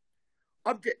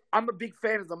 I'm a big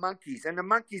fan of the Monkees, and the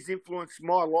Monkees influenced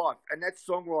my life, and that's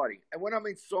songwriting. And when I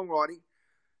mean songwriting,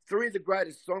 three of the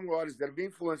greatest songwriters that have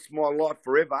influenced my life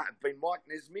forever have been Mike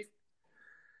Nesmith,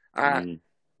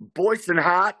 Boyce and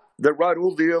Hart, that wrote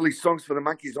all the early songs for the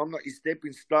Monkees, I'm Not Your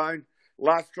Stepping Stone,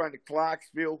 Last Train to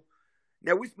Clarksville.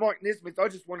 Now, with Mike Nesmith, I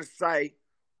just want to say,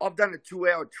 I've done a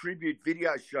 2-hour tribute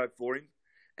video show for him.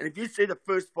 And if you see the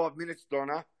first 5 minutes,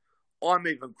 Donna, I'm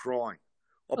even crying.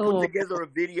 I put together a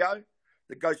video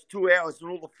that goes 2 hours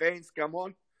and all the fans come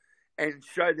on and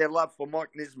show their love for Mike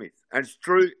Nesmith. And it's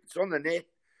true. It's on the net.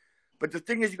 But the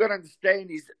thing is, you got to understand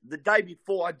is the day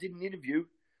before I did an interview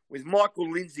with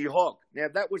Michael Lindsay Hogg. Now,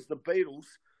 that was the Beatles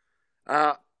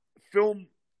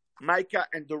filmmaker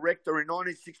and director. In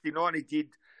 1969, he did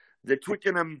the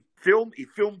Twickenham film. He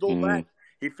filmed all that.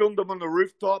 He filmed them on the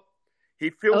rooftop.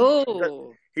 He filmed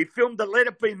the Let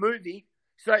It Be movie.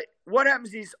 So what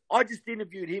happens is I just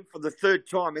interviewed him for the third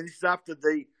time, and this is after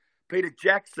the Peter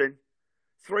Jackson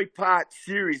 3-part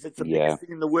series. It's the biggest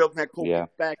thing in the world now called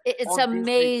Get Back. It's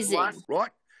amazing. Plus,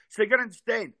 right? So you got to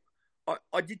understand,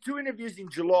 I did 2 interviews in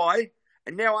July,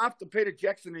 and now after Peter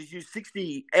Jackson has used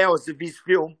 60 hours of his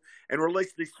film and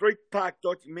released this 3-part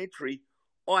documentary,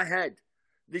 I had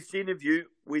this interview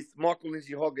with Michael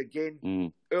Lindsay Hogg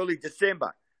again early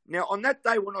December. Now, on that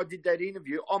day when I did that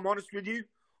interview, I'm honest with you,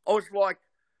 I was like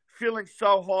feeling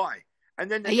so high. And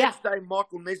then the next day,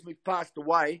 Michael Nesmith passed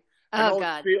away, and I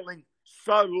was feeling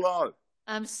so low.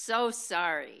 I'm so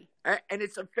sorry. And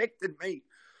it's affected me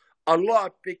a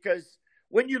lot because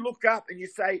when you look up and you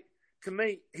say, to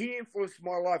me, he influenced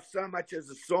my life so much as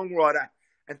a songwriter.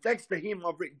 And thanks to him,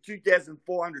 I've written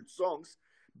 2,400 songs.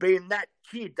 Being that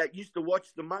kid that used to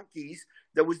watch the Monkees,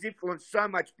 that was influenced so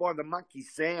much by the Monkey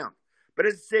sound. But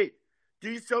as I said,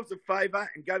 do yourselves a favour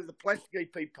and go to the Plastic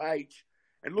EP page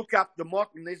and look up the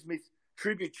Michael Nesmith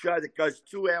tribute show that goes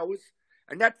 2 hours.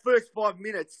 And that first 5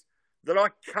 minutes that I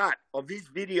cut of his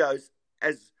videos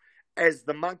as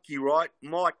the Monkey, right,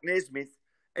 Mike Nesmith,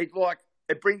 it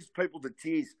brings people to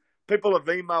tears. People have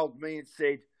emailed me and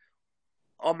said,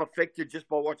 I'm affected just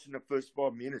by watching the first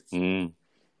 5 minutes.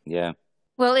 Yeah.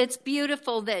 Well, it's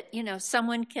beautiful that,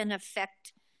 someone can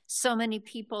affect so many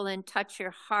people and touch your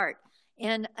heart.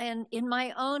 And in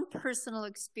my own personal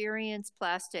experience,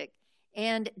 Plastic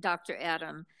and Dr.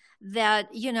 Adam, that,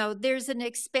 there's an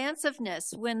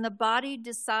expansiveness when the body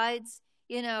decides,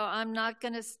 I'm not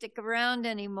going to stick around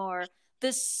anymore.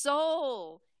 The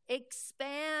soul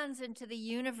expands into the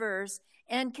universe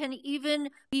and can even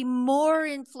be more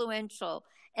influential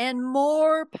and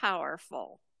more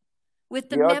powerful with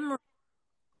the memory.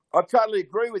 I totally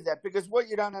agree with that because what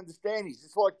you don't understand is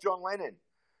it's like John Lennon.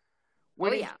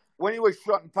 When he was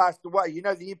shot and passed away,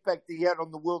 the impact he had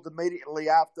on the world immediately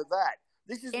after that.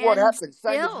 This is what happened.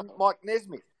 Same as Mike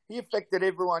Nesmith. He affected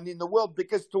everyone in the world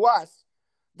because to us,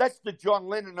 That's the John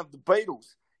Lennon of the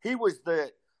Beatles. He was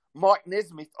the Mike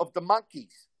Nesmith of the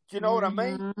Monkees. Do you know what I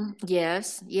mean?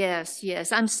 Yes, yes,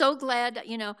 yes. I'm so glad,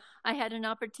 I had an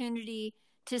opportunity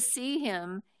to see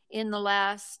him in the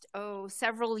last,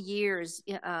 several years.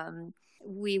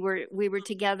 We were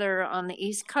together on the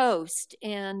East Coast,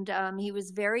 and he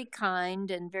was very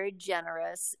kind and very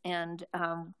generous, and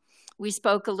we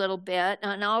spoke a little bit.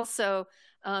 And also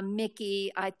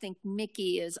Mickey, I think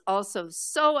Mickey is also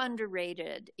so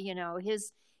underrated.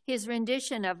 His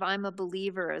rendition of "I'm a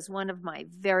Believer" is one of my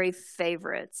very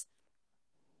favorites.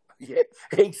 Yeah,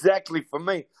 exactly. For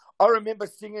me, I remember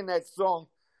singing that song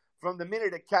from the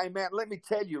minute it came out. Let me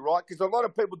tell you, right, because a lot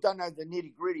of people don't know the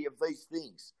nitty-gritty of these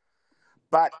things.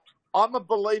 But "I'm a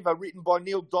Believer," written by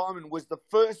Neil Diamond, was the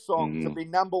first song to be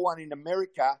number one in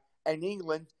America and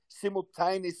England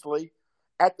simultaneously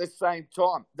at the same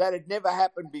time. That had never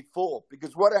happened before,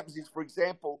 because what happens is, for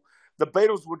example, the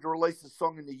Beatles would release a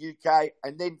song in the UK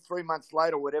and then 3 months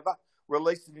later, whatever,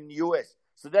 release it in the US.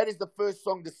 So that is the first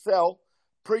song to sell.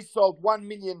 Pre-sold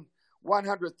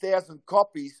 1,100,000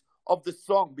 copies of the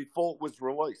song before it was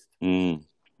released.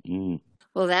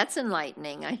 Well, that's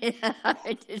enlightening. I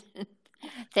didn't.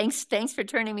 Thanks for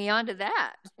turning me on to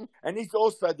that. And he's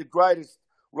also the greatest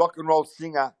rock and roll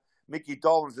singer Mickey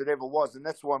Dolenz that ever was, and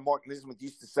that's why Mike Nesmith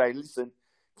used to say, "Listen,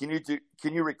 can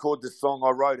you record the song?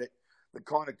 I wrote it. The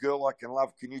Kind of Girl I Can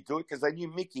Love. Can you do it?" Because they knew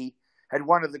Mickey had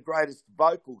one of the greatest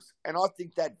vocals, and I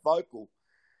think that vocal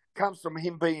comes from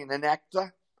him being an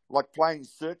actor, like playing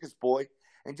Circus Boy,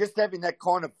 and just having that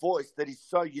kind of voice that is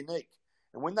so unique.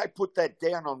 And when they put that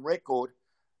down on record,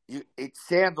 it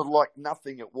sounded like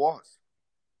nothing it was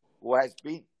or has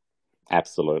been.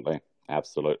 Absolutely.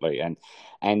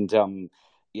 And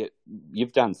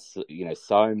you've done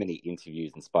so many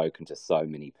interviews and spoken to so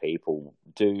many people.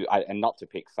 And not to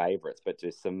pick favourites, but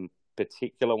do some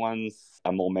particular ones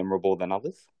are more memorable than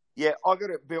others? Yeah, I got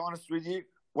to be honest with you.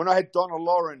 When I had Donna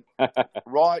Lauren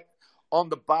right on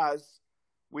the buzz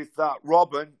with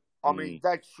Robin, I mean,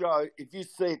 that show, if you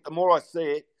see it, the more I see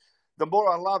it, the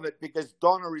more I love it, because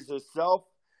Donna is herself,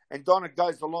 and Donna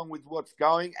goes along with what's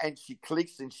going, and she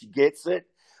clicks and she gets it.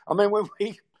 I mean, when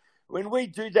we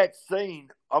do that scene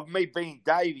of me being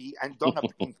Davey and Donna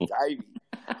being Davey,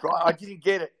 right, I didn't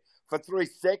get it for 3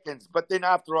 seconds, but then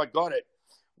after I got it,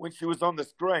 when she was on the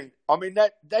screen, I mean,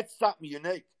 that's something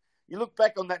unique. You look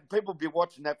back on that, and people be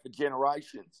watching that for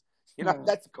generations.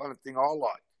 That's the kind of thing I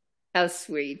like. How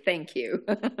sweet. Thank you.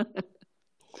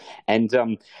 And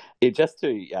just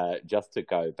to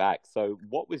go back, so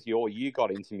what was you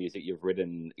got into music, you've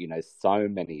written, so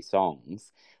many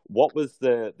songs. What was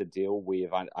the deal with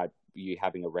you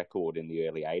having a record in the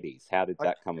early 80s? How did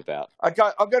that come about? I've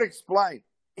got to explain.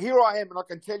 Here I am, and I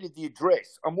can tell you the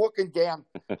address. I'm walking down.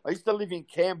 I used to live in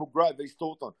Campbell Grove, East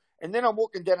Hawthorne. And then I'm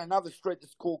walking down another street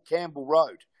that's called Campbell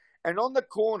Road. And on the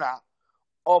corner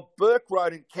of Burke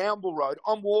Road and Campbell Road,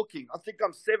 I'm walking. I think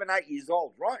I'm 7, 8 years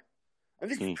old, right?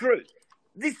 And this is true.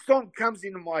 This song comes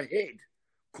into my head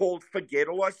called "Forget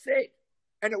All I Said."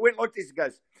 And it went like this. It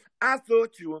goes, "I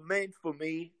thought you were meant for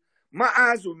me. My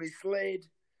eyes were misled.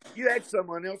 You had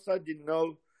someone else I didn't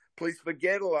know. Please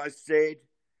forget all I said.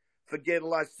 Forget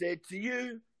all I said to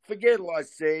you. Forget all I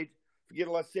said. Forget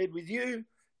all I said with you.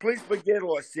 Please forget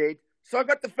all I said." So I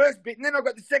got the first bit, and then I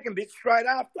got the second bit straight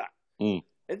after. And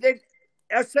then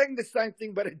I sang the same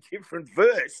thing, but a different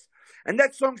verse. And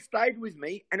that song stayed with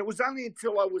me. And it was only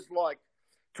until I was like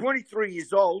 23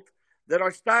 years old that I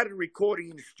started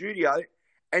recording in the studio.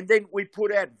 And then we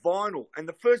put out vinyl. And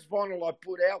the first vinyl I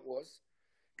put out was,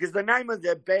 because the name of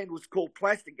the band was called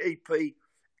Plastic EP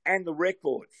and the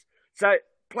Records. So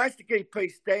Plastic EP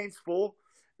stands for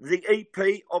the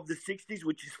EP of the 60s,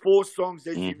 which is 4 songs,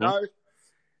 as you know.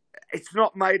 It's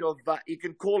not made of, you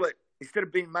can call it, instead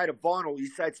of being made of vinyl, you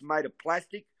say it's made of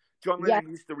plastic. John Lennon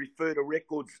used to refer to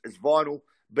records as vinyl,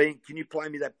 being, "Can you play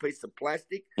me that piece of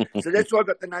plastic?" So that's why I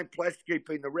got the name Plastic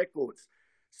EP in the Records.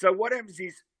 So what happens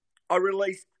is I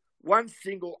released one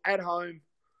single at home,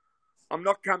 "I'm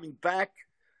Not Coming Back."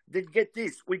 Then get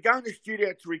this, we go in the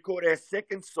studio to record our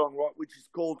second song, right, which is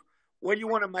called "When You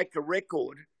Want to Make a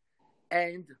Record,"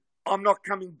 and "I'm Not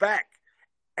Coming Back."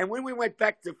 And when we went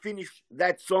back to finish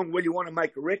that song, "When You Want to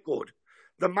Make a Record,"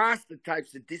 the master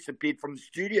tapes had disappeared from the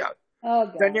studio. Oh,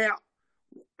 God. So now,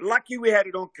 lucky we had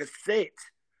it on cassette.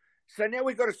 So now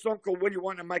we've got a song called "When You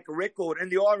Want to Make a Record,"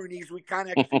 and the irony is we can't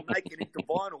actually make it into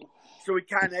vinyl, so we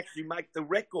can't actually make the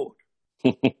record.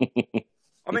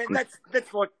 I mean,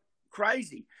 that's like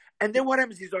crazy. And then what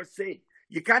happens is, I said,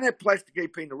 you can't have Plastic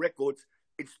EP in the Records.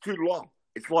 It's too long.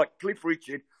 It's like Cliff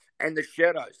Richard and the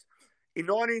Shadows. In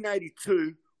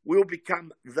 1982, we'll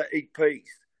become the EPs.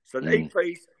 So the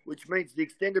EPs, which means the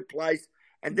extended plays,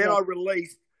 and then I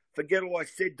released Forget All I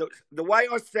Said. The way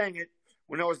I sang it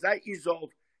when I was 8 years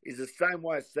old is the same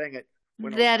way I sang it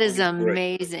when That I was is 23.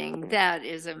 amazing. That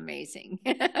is amazing.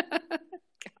 God.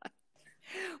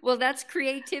 Well, that's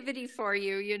creativity for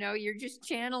you. You know, you're just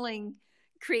channeling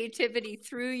creativity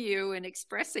through you and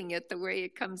expressing it the way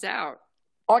it comes out.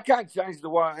 I can't change the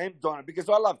way I am, Donna, because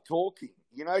I love talking.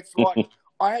 You know, it's like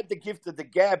I had the gift of the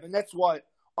gab, and that's why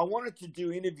I wanted to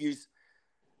do interviews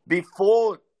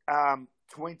before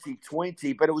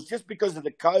 2020, but it was just because of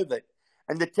the COVID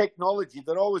and the technology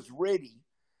that I was ready.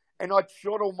 And I'd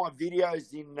shot all my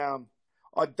videos in,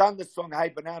 I'd done the song Hey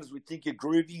Bananas, We Think You're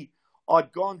Groovy.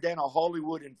 I'd gone down to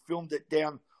Hollywood and filmed it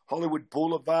down Hollywood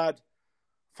Boulevard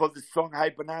for the song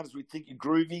Hey Bananas, We Think You're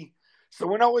Groovy. So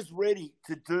when I was ready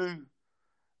to do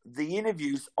the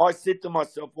interviews, I said to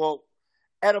myself, well,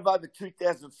 out of over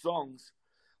 2,000 songs,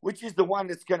 which is the one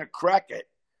that's going to crack it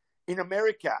in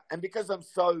America? And because I'm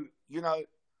so, you know,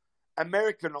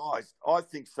 Americanized, I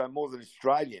think so, more than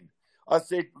Australian, I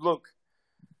said, look,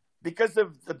 because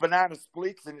of the Banana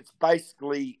Splits, and it's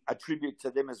basically a tribute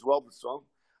to them as well, the song,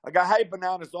 I go, Hey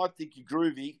Bananas, I Think You're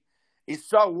Groovy is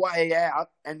so way out,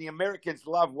 and the Americans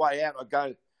love way out. I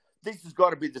go, this has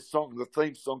got to be the song, the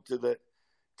theme song to the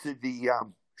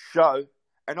show.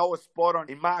 And I was spot on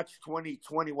in March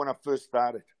 2020 when I first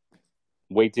started.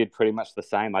 We did pretty much the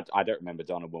same. I don't remember,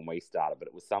 Donna, when we started, but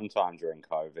it was sometime during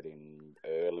COVID in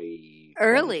early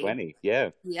 2020.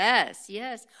 Yeah.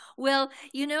 Yes. Well,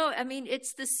 you know, I mean,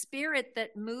 it's the spirit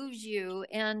that moves you,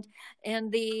 and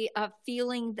the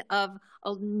feeling of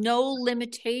no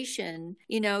limitation,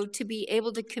 you know, to be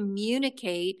able to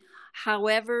communicate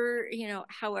however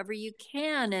you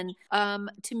can. And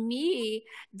to me,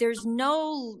 there's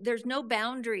no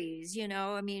boundaries, you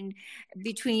know. I mean,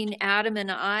 between Adam and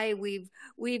I,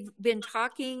 we've been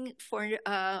talking for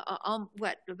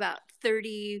about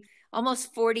 30,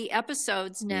 almost 40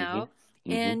 episodes now.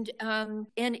 Mm-hmm.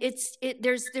 And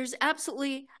there's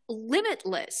absolutely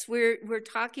limitless. We're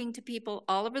talking to people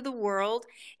all over the world,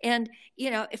 and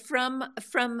you know, from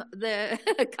the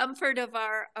comfort of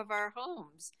our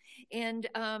homes. And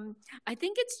I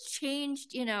think it's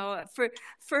changed, you know,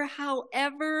 for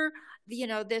however, you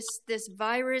know, this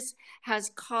virus has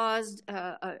caused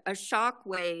a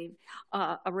shockwave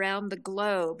around the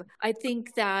globe. I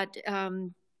think that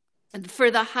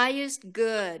for the highest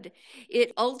good,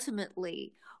 it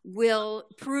ultimately will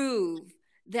prove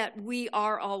that we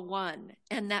are all one,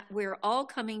 and that we're all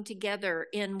coming together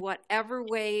in whatever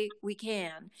way we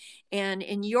can. And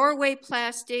in your way,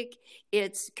 Plastic,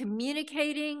 it's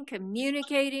communicating,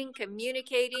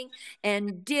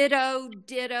 and ditto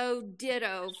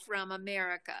from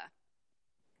America.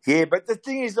 Yeah, but the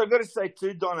thing is, I've got to say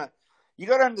too, Donna, you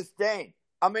got to understand.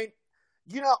 I mean,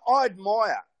 you know, I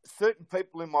admire certain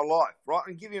people in my life, right?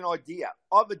 And give you an idea.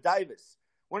 Ivor Davis,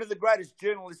 one of the greatest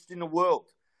journalists in the world.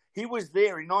 He was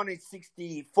there in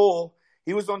 1964.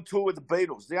 He was on tour with the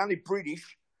Beatles, the only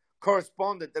British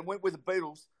correspondent that went with the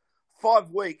Beatles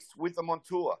 5 weeks with them on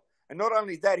tour. And not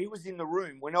only that, he was in the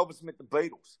room when Elvis met the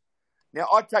Beatles. Now,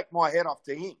 I take my hat off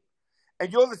to him.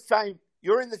 And you're in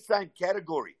the same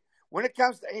category. When it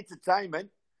comes to entertainment,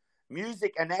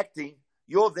 music and acting,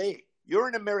 you're there. You're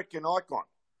an American icon.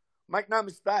 Make no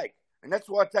mistake. And that's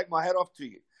why I take my hat off to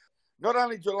you. Not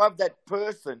only do I love that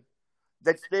person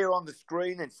that's there on the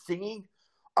screen and singing,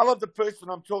 I love the person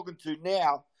I'm talking to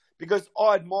now, because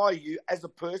I admire you as a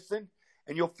person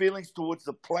and your feelings towards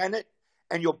the planet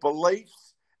and your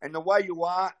beliefs and the way you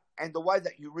are and the way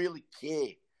that you really care.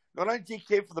 Not only do you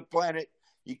care for the planet,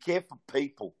 you care for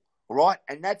people, right?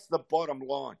 And that's the bottom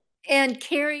line. And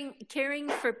caring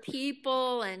for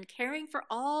people and caring for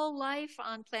all life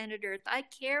on planet Earth. I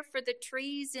care for the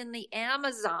trees in the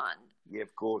Amazon. Yeah,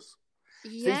 of course.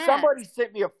 Yes. See, somebody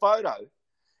sent me a photo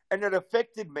and it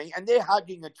affected me, and they're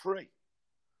hugging a tree.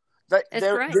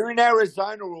 They're in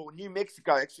Arizona or New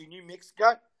Mexico,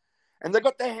 and they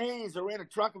got their hands around the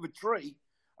trunk of a tree.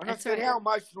 And I said, how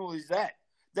emotional is that?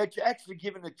 That you're actually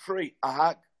giving a tree a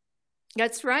hug.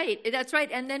 That's right.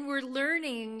 And then we're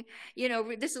learning, you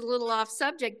know, this is a little off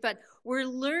subject, but we're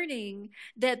learning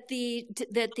that the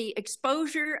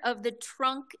exposure of the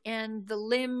trunk and the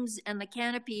limbs and the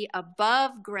canopy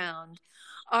above ground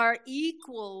are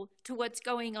equal to what's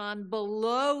going on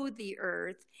below the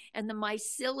earth, and the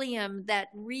mycelium that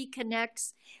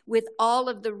reconnects with all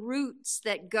of the roots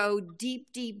that go deep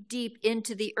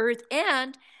into the earth,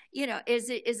 and you know, is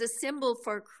a symbol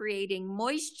for creating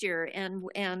moisture and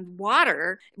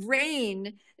water,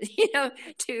 rain, you know,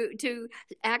 to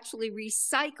actually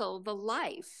recycle the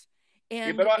life.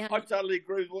 And, yeah, but I totally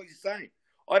agree with what you're saying.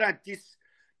 I don't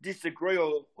disagree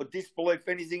or disbelieve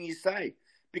anything you say,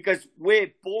 because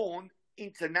we're born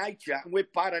into nature and we're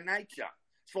part of nature.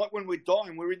 It's like when we die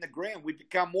and we're in the ground, we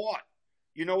become what?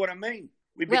 You know what I mean?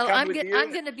 We Well, become I'm with the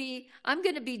going earth.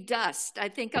 to be dust. I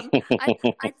think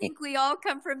I think we all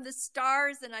come from the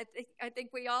stars, and I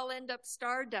think we all end up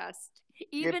stardust.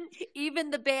 Even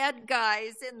the bad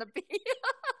guys in the,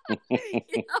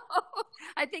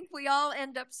 I think we all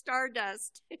end up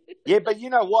stardust. Yeah, but you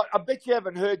know what? I bet you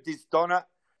haven't heard this, Donna.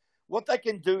 What they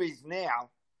can do is now,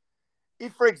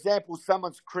 if, for example,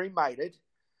 someone's cremated,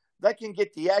 they can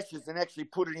get the ashes and actually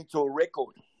put it into a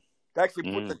record. They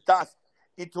actually put the dust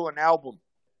into an album.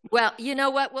 Well, you know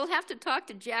what? We'll have to talk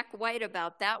to Jack White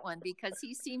about that one, because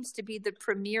he seems to be the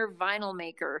premier vinyl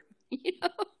maker.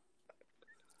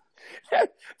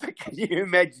 But can you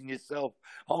imagine yourself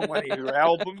on one of your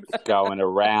albums? Going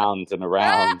around and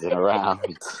around and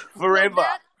around. Forever.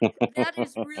 Well, that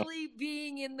is really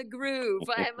being in the groove,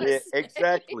 I must say.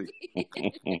 Exactly.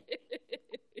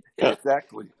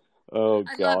 Exactly. Oh,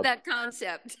 I God. love that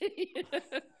concept.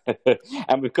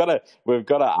 And we've got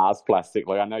to ask Plastic.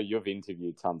 Like, I know you've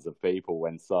interviewed tons of people,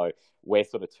 and so we're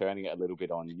sort of turning it a little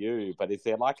bit on you. But is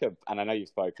there and I know you've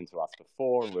spoken to us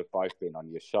before, and we've both been on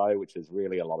your show, which is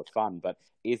really a lot of fun. But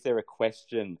is there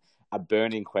a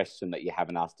burning question that you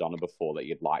haven't asked Donna before that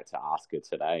you'd like to ask her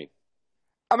today?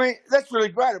 I mean, that's really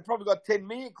great. I've probably got 10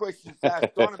 million questions to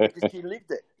ask Donna because she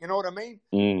lived it. You know what I mean?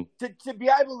 To be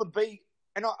able to be.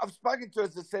 And I've spoken to her,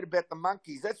 as I said, about the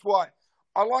monkeys. That's why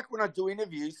I like when I do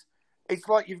interviews. It's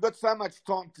like you've got so much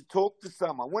time to talk to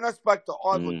someone. When I spoke to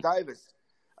Ivor Davis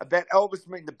about Elvis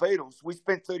meeting the Beatles, we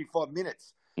spent 35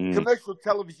 minutes. Commercial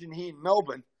television here in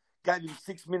Melbourne gave him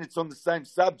 6 minutes on the same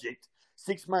subject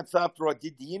 6 months after I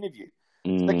did the interview.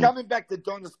 So coming back to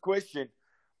Donna's question,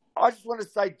 I just want to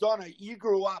say, Donna, you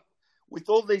grew up with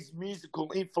all these musical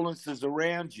influences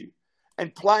around you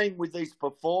and playing with these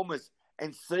performers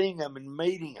and seeing them and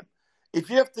meeting them. If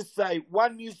you have to say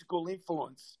one musical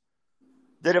influence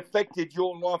that affected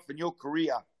your life and your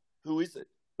career, who is it?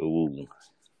 Ooh.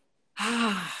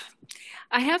 I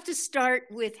have to start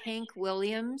with Hank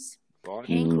Williams. Right.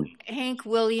 Hank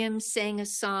Williams sang a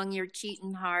song, Your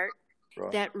Cheatin' Heart,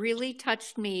 Right. that really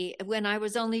touched me. When I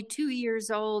was only 2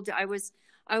 years old, I was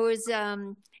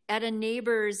at a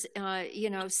neighbor's,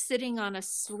 sitting on a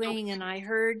swing, and I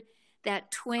heard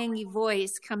that twangy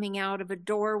voice coming out of a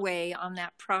doorway on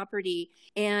that property,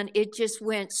 and it just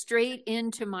went straight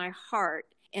into my heart.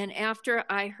 And after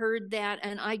I heard that,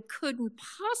 and I couldn't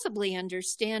possibly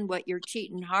understand what Your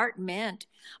Cheatin' Heart meant,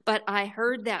 but I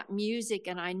heard that music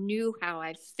and I knew how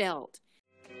I felt.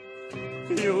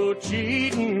 Your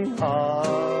cheating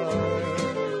heart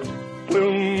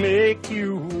will make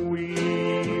you weep.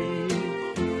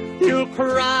 You'll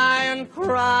cry and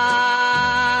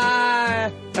cry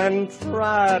and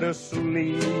try to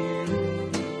sleep,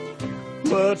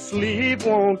 but sleep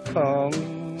won't come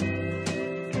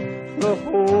the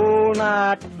whole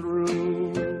night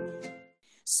through.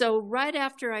 So right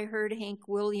after I heard Hank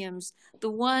Williams, the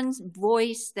one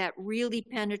voice that really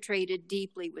penetrated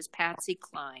deeply was Patsy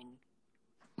Cline.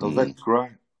 Oh, that's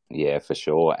great. Yeah, for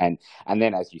sure. And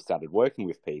then as you started working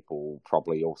with people,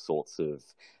 probably all sorts of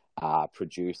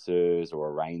producers or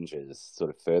arrangers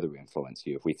sort of further influence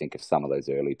you. If we think of some of those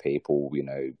early people,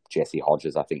 Jesse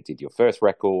Hodges, I think, did your first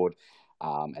record,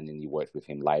 and then you worked with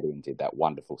him later and did that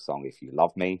wonderful song, If You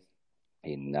Love Me,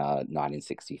 in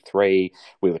 1963.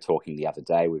 We were talking the other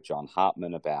day with John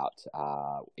Hartman about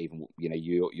even,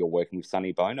 you're working with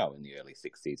Sonny Bono in the early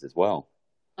 60s as well.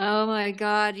 Oh, my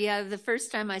God. Yeah, the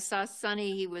first time I saw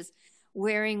Sonny, he was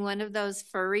wearing one of those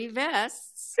furry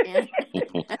vests. And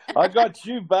I got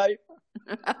you, babe.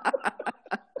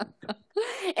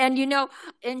 And,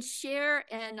 and Cher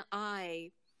and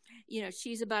I,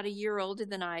 she's about a year older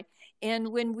than I. And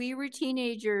when we were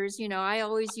teenagers, I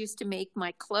always used to make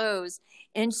my clothes.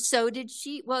 And so did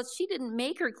she. Well, she didn't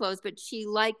make her clothes, but she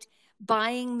liked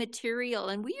buying material.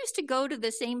 And we used to go to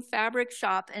the same fabric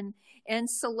shop and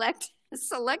select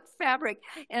fabric.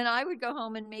 And I would go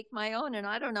home and make my own. And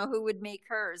I don't know who would make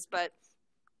hers, but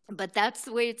that's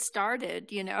the way it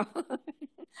started,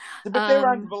 But they're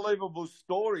unbelievable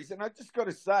stories. And I just got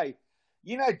to say,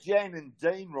 Jan and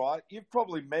Dean, right? You've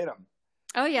probably met them.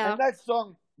 Oh, yeah. And that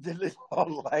song, The Little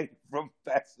Old Lady from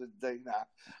Pasadena,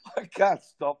 I can't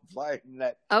stop playing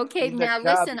that. Okay, now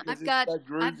listen, I've got so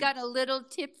a little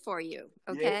tip for you,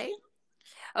 okay? Yes.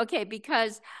 Okay,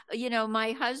 because,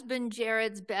 my husband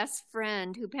Jared's best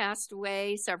friend, who passed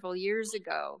away several years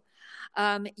ago,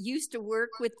 used to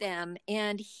work with them,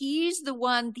 and he's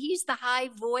the high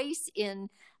voice in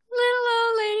Little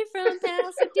old lady from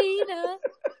Pasadena.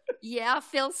 Yeah,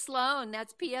 Phil Sloan.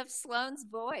 That's P.F. Sloan's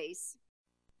voice.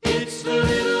 It's the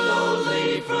little old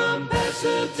lady from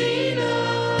Pasadena.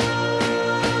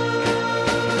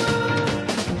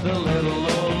 The little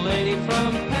old lady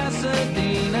from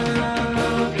Pasadena.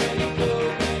 Go, Granny, go,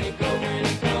 Granny, go,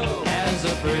 Granny, go. Has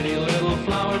a pretty little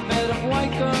flower bed of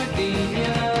white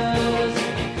gardenias.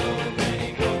 Go,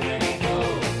 Granny, go, Granny, go.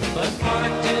 But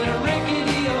parked in a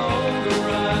rickety old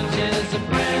garage is a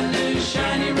brand new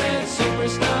shiny red super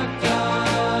stock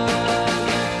car.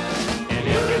 And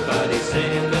everybody's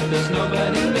saying that there's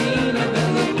nobody meaner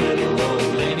than the little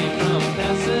old lady from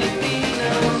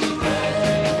Pasadena.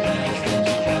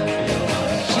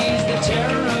 She's the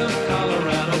terror of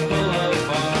Colorado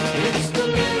Boulevard. It's the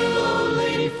little old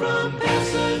lady from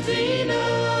Pasadena.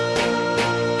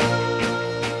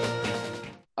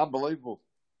 Unbelievable.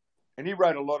 And he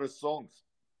wrote a lot of songs.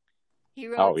 He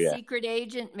wrote Oh, yeah. Secret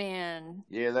Agent Man.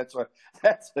 Yeah, that's a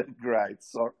great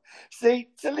song. See,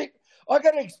 I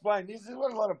got to explain. This is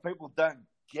what a lot of people don't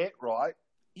get, right?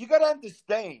 You got to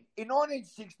understand. In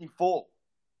 1964,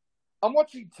 I'm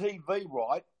watching TV,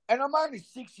 right? And I'm only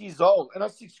 6 years old, and I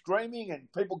see screaming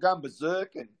and people going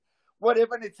berserk and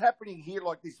whatever, and it's happening here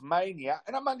like this mania,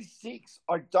 and I'm only 6.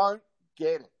 I don't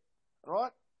get it,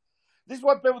 right? This is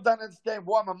why people don't understand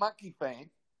why I'm a Monkey fan,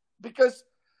 because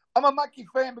I'm a Monkey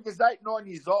fan because 8, 9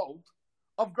 years old,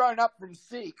 I've grown up from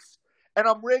 6, and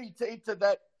I'm ready to enter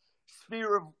that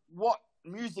sphere of what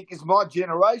music is my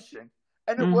generation,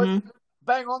 and it was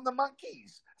bang on the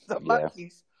Monkeys. The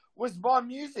Monkeys was my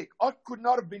music. I could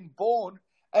not have been born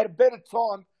at a better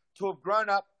time to have grown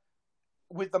up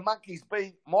with the Monkeys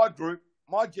being my group,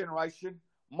 my generation,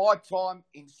 my time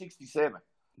in 67.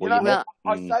 I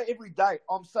say every day,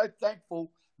 I'm so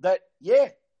thankful that,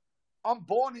 I'm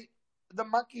born in, the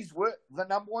Monkeys were the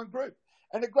number one group.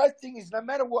 And the great thing is, no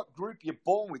matter what group you're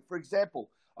born with, for example,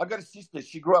 I got a sister,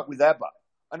 she grew up with ABBA.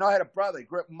 And I had a brother, he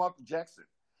grew up with Michael Jackson.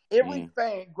 Every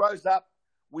fan grows up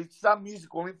with some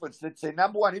musical influence that's their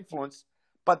number one influence,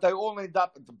 but they all end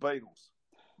up at the Beatles.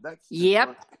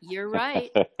 You're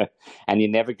right. And you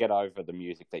never get over the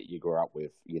music that you grew up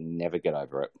with. You never get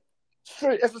over it. It's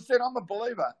true. As I said, I'm a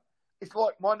believer. It's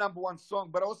like my number one song,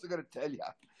 but I also got to tell you,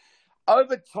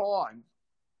 over time,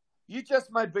 You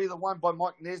Just May Be the One by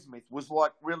Mike Nesmith was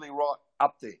like really right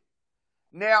up there.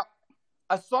 Now,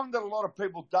 a song that a lot of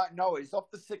people don't know is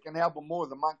off the second album, More of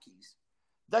the Monkeys.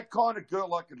 That Kind of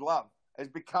Girl I Could Love has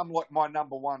become like my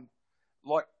number one,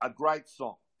 like a great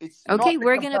song. It's okay, not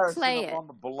we're going to play it. I'm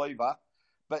a believer,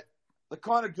 but The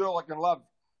Kind of Girl I Can Love,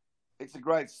 it's a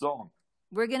great song.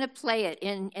 We're going to play it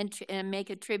and make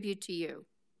a tribute to you.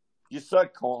 You're so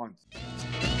kind.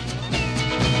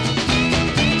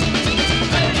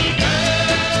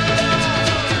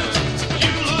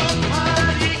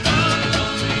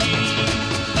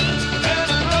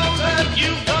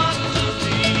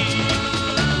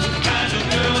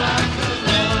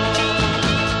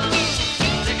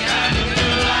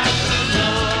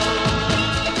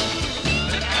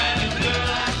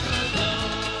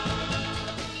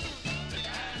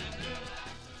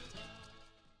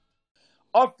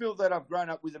 I feel that I've grown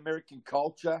up with American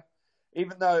culture,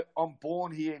 even though I'm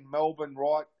born here in Melbourne,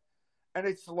 right? And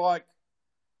it's like,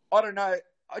 I don't know,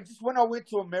 when I went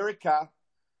to America,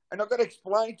 and I've got to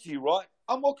explain to you, right?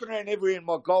 I'm walking around everywhere in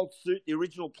my gold suit, the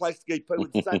original Plastic EP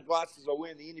with the same glasses I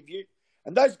wear in the interview.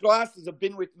 And those glasses have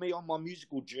been with me on my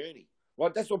musical journey,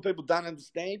 right? That's what people don't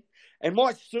understand. And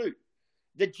my suit,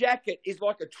 the jacket is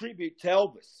like a tribute to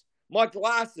Elvis. My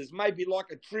glasses may be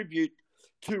like a tribute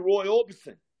to Roy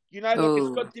Orbison. You know, like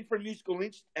it's got different musical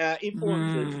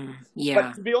influences.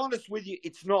 But to be honest with you,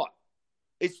 it's not.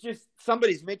 It's just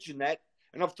somebody's mentioned that,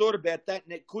 and I've thought about that,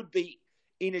 and it could be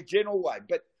in a general way.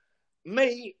 But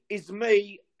me is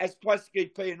me as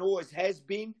Plastic EP and always has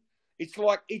been. It's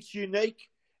like it's unique,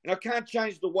 and I can't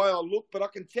change the way I look, but I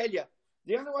can tell you,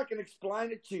 the only way I can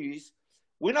explain it to you is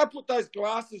when I put those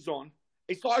glasses on,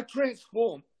 it's like I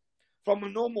transform from a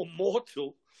normal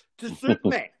mortal to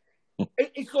Superman.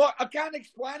 It's like, I can't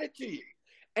explain it to you.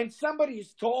 And somebody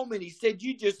has told me, and he said,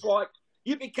 you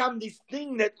become this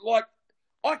thing that, like,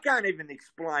 I can't even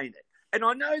explain it. And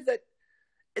I know that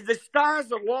the stars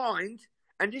aligned,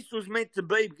 and this was meant to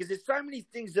be, because there's so many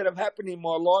things that have happened in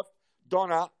my life,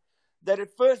 Donna, that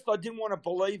at first I didn't want to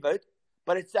believe it,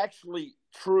 but it's actually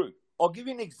true. I'll give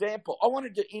you an example. I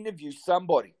wanted to interview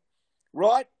somebody,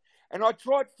 right? And I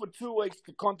tried for 2 weeks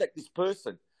to contact this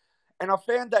person, and I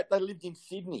found that they lived in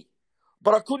Sydney.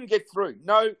 But I couldn't get through.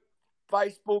 No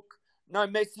Facebook, no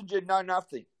Messenger, no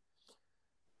nothing.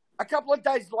 A couple of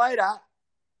days later,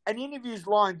 an interview's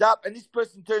lined up and this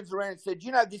person turns around and said,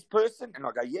 you know this person? And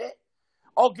I go, yeah,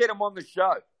 I'll get them on the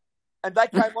show. And they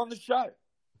came on the show.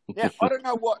 Now, I don't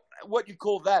know what you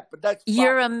call that, but that's fun.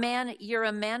 You're a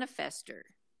manifester.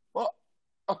 Well,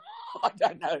 I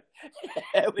don't know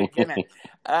how we're going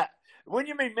to... when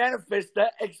you mean manifester,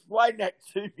 explain that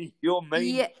to me, your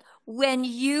meaning. Yeah, when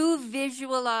you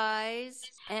visualize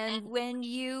and when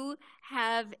you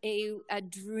have a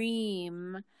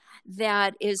dream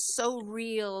that is so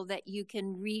real that you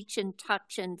can reach and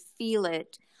touch and feel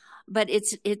it, but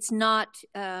it's not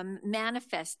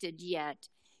manifested yet,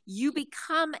 you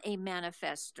become a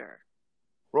manifester.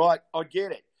 Right, I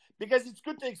get it. Because it's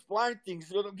good to explain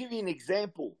things. I'll give you an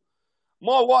example.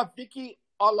 My wife, Vicky,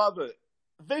 I love her.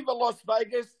 Viva Las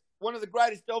Vegas, one of the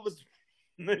greatest Elvis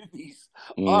movies.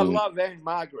 I love Anne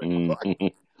Margaret.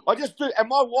 Right? I just do. And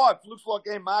my wife looks like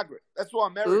Anne Margaret. That's why I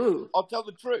married her. I'll tell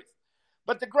the truth.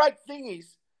 But the great thing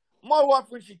is, my wife,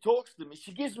 when she talks to me,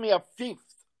 she gives me a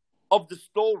fifth of the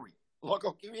story. Like,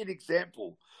 I'll give you an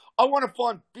example. I want to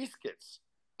find biscuits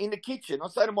in the kitchen. I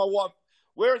say to my wife,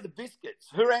 where are the biscuits?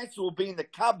 Her answer will be in the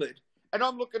cupboard. And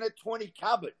I'm looking at 20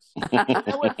 cupboards. Now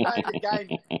we're playing the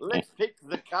game, let's pick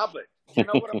the cupboard. You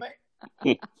know what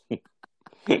I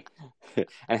mean?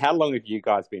 And how long have you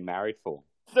guys been married for?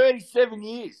 37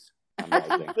 years.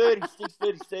 Amazing. 36,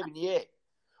 37, yeah.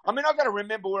 I mean, I've got to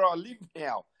remember where I live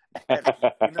now.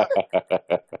 You know?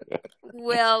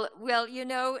 Well, you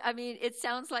know, I mean, it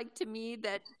sounds like to me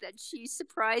that she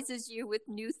surprises you with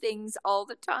new things all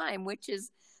the time, which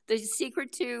is the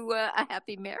secret to a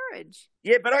happy marriage.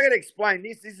 Yeah, but I got to explain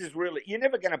this. This is really, you're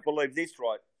never going to believe this,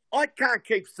 right? I can't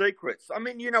keep secrets. I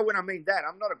mean, you know when I mean that.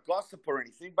 I'm not a gossip or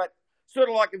anything, but sort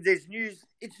of like if there's news,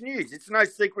 it's news. It's no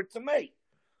secret to me.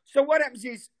 So what happens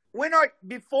is,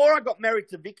 before I got married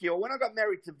to Vicky, or when I got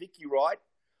married to Vicky, right,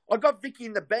 I got Vicky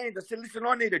in the band. I said, listen,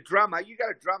 I need a drummer. You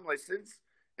go to drum lessons,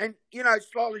 and, you know,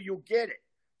 slowly you'll get it.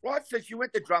 Right? So she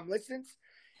went to drum lessons.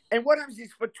 And what happens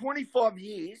is, for 25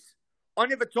 years, I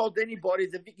never told anybody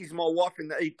that Vicky's my wife in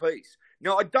the EPs.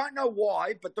 Now, I don't know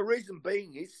why, but the reason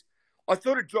being is I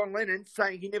thought of John Lennon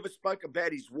saying he never spoke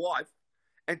about his wife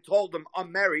and told them I'm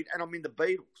married and I'm in the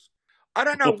Beatles. I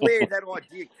don't know where that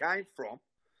idea came from,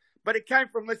 but it came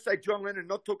from, let's say, John Lennon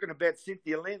not talking about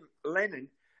Cynthia Lennon,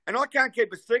 and I can't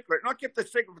keep a secret, and I kept a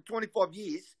secret for 25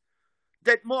 years,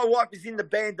 that my wife is in the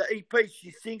band, the EP,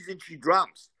 she sings and she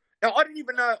drums. Now, I didn't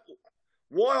even know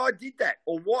why I did that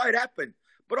or why it happened,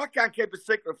 but I can't keep a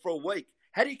secret for a week.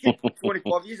 How do you keep it for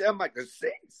 25 years? That don't make no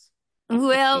sense.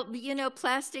 Well, you know,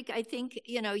 Plastic, I think,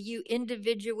 you know, you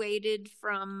individuated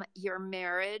from your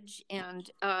marriage and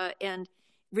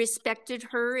respected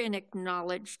her and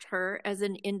acknowledged her as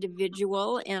an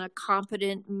individual and a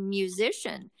competent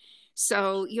musician.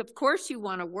 So, of course, you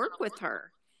want to work with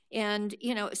her. And,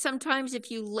 you know, sometimes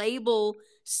if you label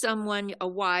someone a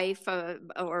wife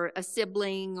or a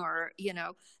sibling or, you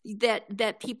know,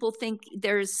 that people think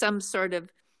there's some sort of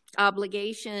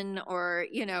obligation or,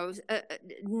 you know,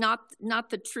 not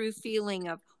the true feeling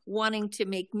of wanting to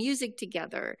make music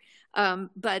together.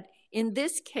 But in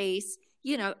this case,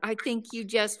 you know, I think you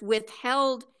just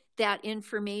withheld that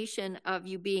information of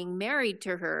you being married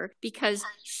to her because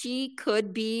she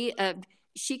could be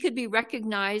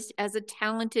recognized as a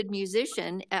talented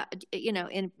musician, you know,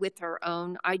 with her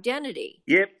own identity.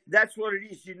 Yep, that's what it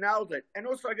is. You nailed it. And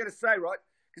also I got to say, right,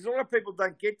 because a lot of people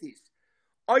don't get this.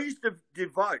 I used to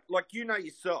devote, like you know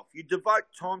yourself, you devote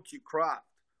time to your craft.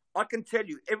 I can tell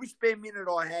you, every spare minute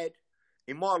I had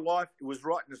in my life, it was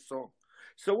writing a song.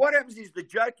 So what happens is, the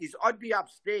joke is, I'd be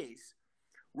upstairs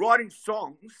writing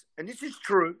songs, and this is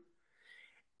true,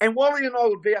 and Wally and I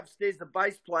would be upstairs, the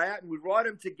bass player, and we'd write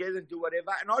them together and do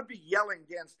whatever, and I'd be yelling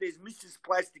downstairs, Mrs.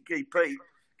 Plastic EP,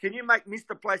 can you make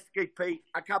Mr. Plastic EP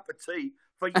a cup of tea?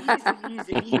 For years and years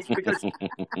and years, because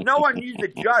no one knew the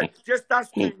joke, just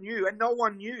us two knew, and no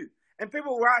one knew. And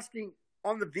people were asking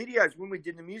on the videos, when we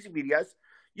did the music videos,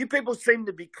 you people seem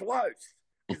to be close,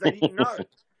 because they didn't know.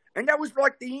 And that was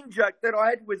like the in-joke that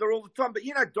I had with her all the time. But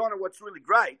you know, Donna, what's really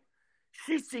great,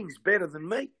 she sings better than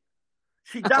me.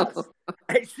 She does.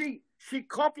 And she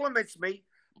compliments me,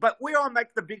 but where I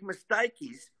make the big mistake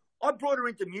is, I brought her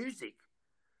into music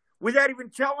without even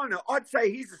telling her. I'd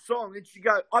say, here's a song, and she'd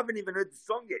go, I haven't even heard the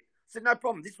song yet. I said, no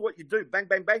problem, this is what you do, bang,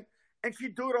 bang, bang. And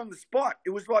she'd do it on the spot.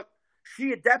 It was like,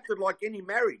 she adapted like any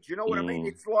marriage, you know what I mean?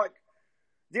 It's like,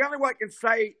 the only way I can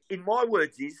say in my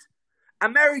words is, a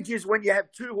marriage is when you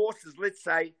have two horses, let's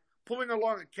say, pulling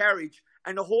along a carriage,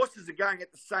 and the horses are going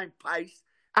at the same pace.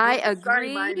 I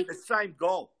agree. The same aim, the same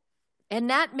goal. And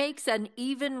that makes an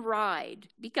even ride,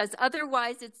 because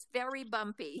otherwise it's very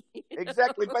bumpy.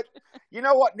 Exactly. But you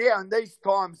know what, now in these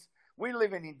times, we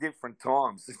live in different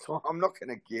times. So I'm not going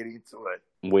to get into it.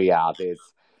 We are.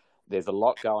 There's a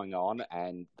lot going on,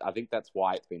 and I think that's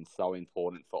why it's been so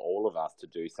important for all of us to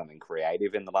do something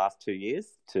creative in the last 2 years,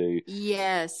 to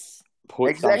Yes.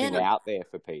 put something out there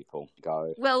for people.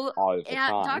 Go well, over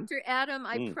time. Dr. Adam,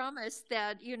 I promise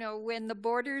that, you know, when the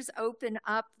borders open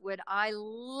up, would I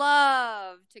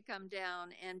love to come down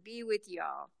and be with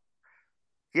y'all.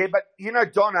 Yeah, but, you know,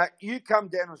 Donna, you come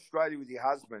down to Australia with your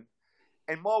husband,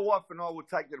 and my wife and I will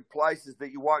take you to places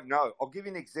that you won't know. I'll give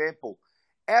you an example.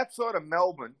 Outside of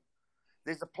Melbourne,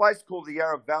 there's a place called the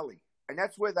Yarra Valley, and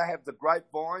that's where they have the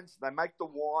grapevines. They make the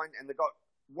wine, and they've got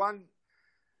one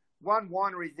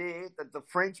winery there that the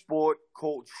French bought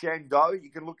called Chandon. You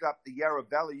can look up the Yarra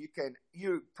Valley.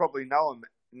 You probably know them.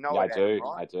 Yeah, I do.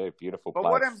 Right? I do. Beautiful place.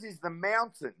 But what happens is the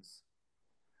mountains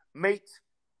meet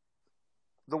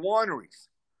the wineries.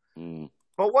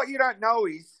 But what you don't know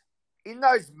is, in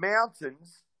those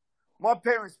mountains, my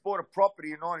parents bought a property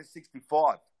in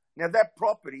 1965. Now, that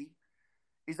property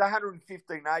is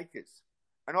 115 acres.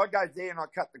 And I go there and I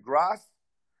cut the grass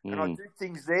and I do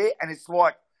things there. And it's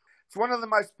like, it's one of the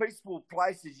most peaceful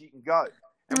places you can go.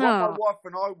 And what my wife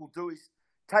and I will do is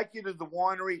take you to the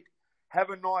winery, have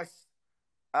a nice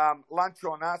lunch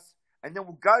on us, and then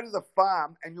we'll go to the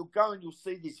farm and you'll go and you'll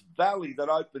see this valley that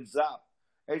opens up.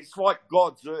 It's like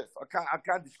God's earth. I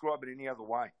can't describe it any other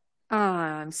way. Oh,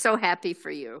 I'm so happy for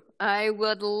you. I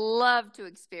would love to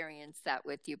experience that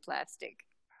with you, Plastic.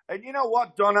 And you know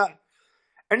what, Donna?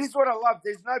 And this is what I love.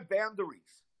 There's no boundaries.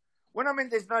 When I mean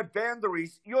there's no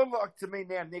boundaries, you're like to me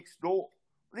now next door.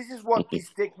 This is what this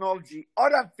technology, I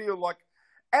don't feel like,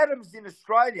 Adam's in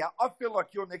Australia, I feel like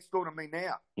you're next door to me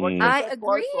now. Like I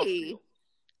agree.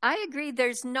 I agree.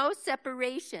 There's no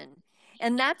separation.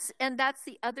 And that's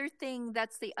the other thing,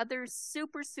 that's the other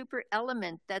super, super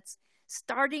element that's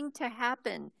starting to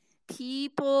happen.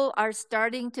 People are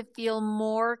starting to feel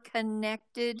more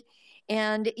connected.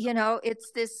 And, you know,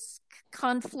 it's this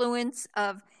confluence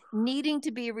of needing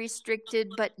to be restricted,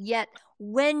 but yet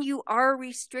when you are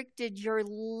restricted, you're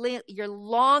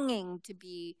longing to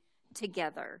be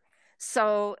together.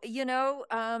 So, you know,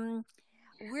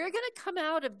 we're going to come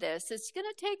out of this. It's going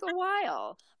to take a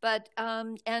while, but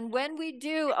and when we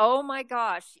do, oh my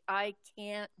gosh, I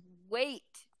can't wait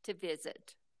to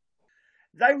visit.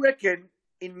 They reckon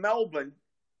in Melbourne,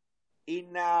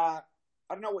 in I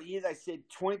don't know what year they said,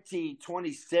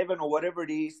 2027 or whatever it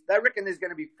is, they reckon there's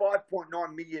going to be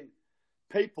 5.9 million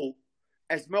people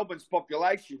as Melbourne's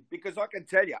population, because I can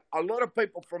tell you, a lot of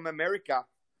people from America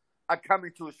are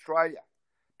coming to Australia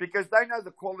because they know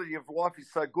the quality of life is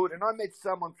so good. And I met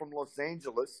someone from Los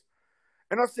Angeles,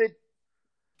 and I said,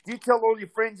 do you tell all your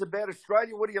friends about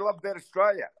Australia? What do you love about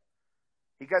Australia?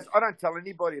 He goes, I don't tell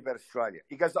anybody about Australia.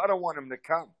 He goes, I don't want them to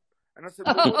come. And I said,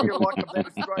 well, what do you like about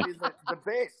Australia the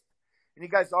best? And he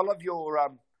goes, I love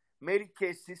your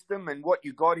Medicare system and what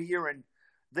you got here and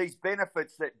these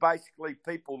benefits that basically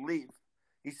people live.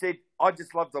 He said, I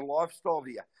just love the lifestyle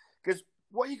here. Because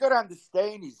what you got to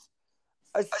understand is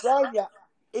Australia,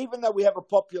 even though we have a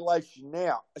population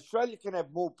now, Australia can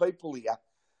have more people here.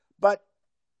 But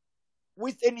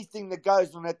with anything that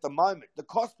goes on at the moment, the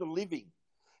cost of living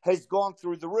has gone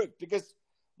through the roof because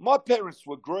my parents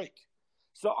were Greek.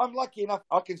 So I'm lucky enough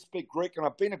I can speak Greek, and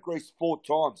I've been to Greece 4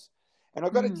 times. And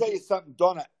I've got to tell you something,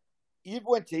 Donna, you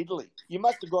went to Italy. You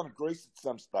must have gone to Greece at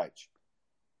some stage.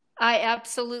 I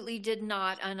absolutely did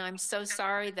not, and I'm so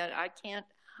sorry that I can't.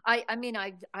 I mean,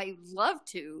 I love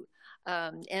to,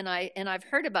 and I've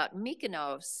heard about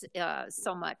Mykonos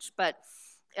so much, but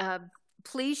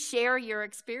please share your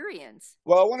experience.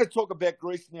 Well, I want to talk about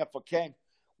Greece now if I can.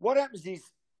 What happens is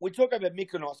we talk about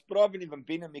Mykonos, but I haven't even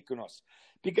been to Mykonos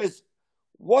because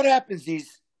what happens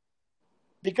is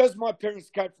because my parents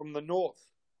came from the north,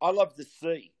 I love the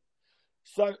sea.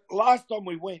 So last time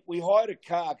we went, we hired a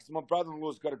car because my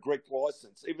brother-in-law's got a Greek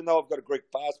license. Even though I've got a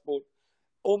Greek passport,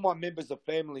 all my members of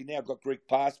family now got Greek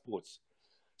passports.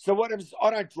 So what happens,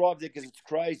 I don't drive there because it's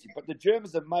crazy, but the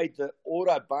Germans have made the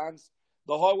autobahns,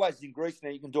 the highways in Greece now,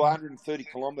 you can do 130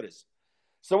 kilometres.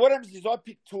 So what happens is I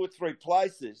picked 2 or 3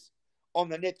 places on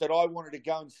the net that I wanted to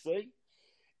go and see.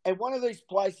 And one of these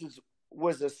places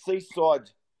was a seaside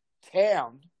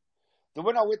town. The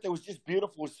when I went there was just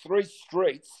beautiful. It was 3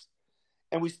 streets.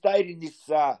 And we stayed in this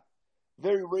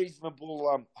very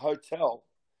reasonable hotel.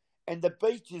 And the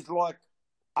beach is like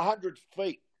 100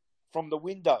 feet from the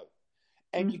window.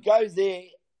 And you go there,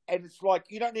 and it's like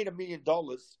you don't need $1 million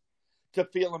to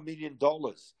feel $1 million.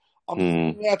 I'm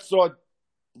sitting outside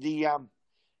the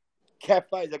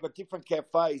cafe. They've got different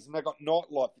cafes, and they've got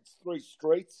nightlife. It's 3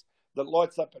 streets that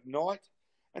lights up at night.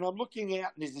 And I'm looking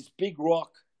out, and there's this big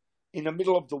rock in the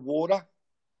middle of the water,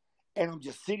 and I'm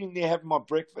just sitting there having my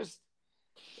breakfast,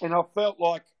 and I felt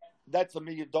like that's $1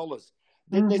 million.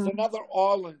 Then there's another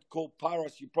island called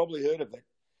Paris. You probably heard of it.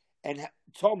 And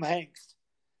Tom Hanks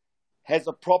has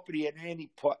a property in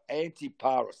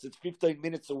Anti-Paris. It's 15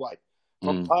 minutes away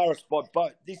from Paris by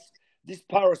boat. This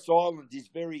Paris Island is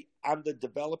very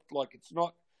underdeveloped. Like, it's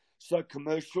not so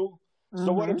commercial.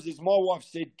 So what happens is my wife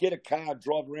said, get a car,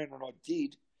 drive around, and I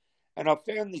did. And I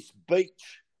found this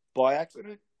beach by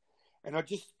accident. And I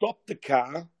just stopped the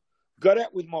car, got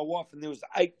out with my wife, and there was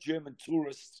 8 German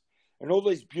tourists and all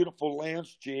these beautiful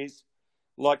lounge chairs,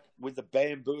 like with the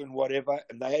bamboo and whatever.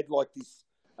 And they had like this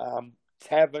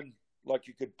tavern, like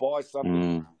you could buy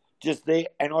something just there.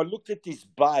 And I looked at this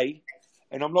bay,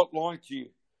 and I'm not lying to you.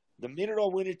 The minute I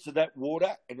went into that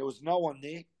water and there was no one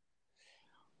there,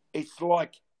 it's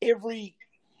like every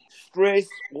stress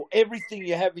or everything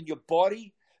you have in your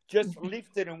body just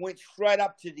lifted and went straight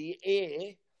up to the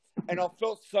air. And I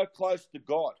felt so close to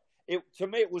God. To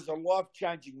me, it was a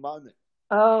life-changing moment.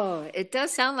 Oh, it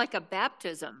does sound like a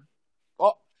baptism.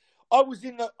 I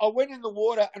went in the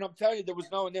water, and I'm telling you, there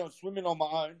was no one there. I was swimming on my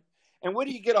own. And when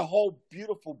do you get a whole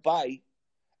beautiful bay,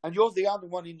 and you're the only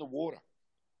one in the water?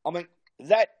 I mean,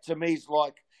 that to me is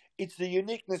like, it's the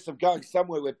uniqueness of going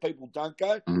somewhere where people don't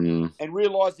go and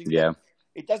realizing that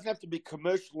it doesn't have to be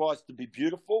commercialized to be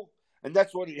beautiful. And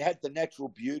that's what it had, the natural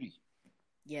beauty.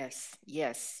 Yes.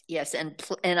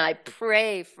 And I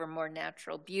pray for more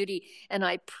natural beauty, and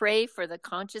I pray for the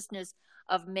consciousness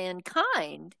of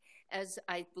mankind, as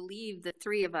I believe the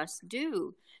three of us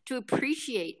do, to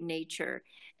appreciate nature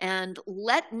and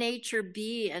let nature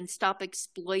be and stop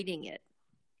exploiting it.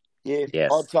 Yeah,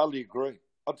 yes. I totally agree.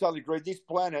 This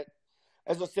planet,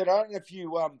 as I said, I don't know if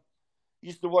you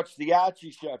used to watch the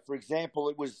Archie show, for example.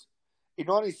 It was in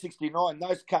 1969,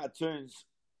 those cartoons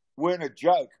weren't a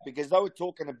joke, because they were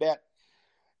talking about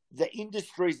the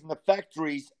industries and the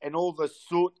factories and all the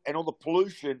soot and all the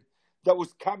pollution that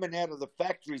was coming out of the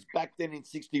factories back then in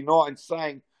 69,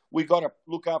 saying we got to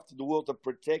look after the world to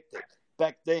protect it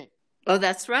back then. Oh,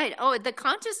 that's right. Oh, the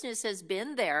consciousness has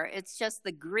been there. It's just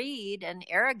the greed and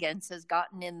arrogance has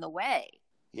gotten in the way.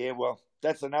 Yeah, well,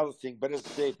 that's another thing. But as I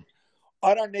said,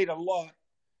 I don't need a lot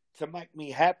to make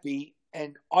me happy.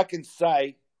 And I can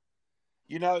say,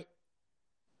 you know,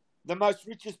 the most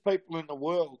richest people in the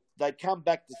world, they come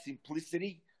back to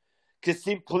simplicity, because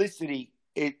simplicity,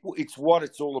 it's what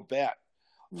it's all about.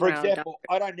 For example,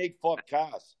 I don't need 5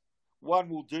 cars. One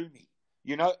will do me.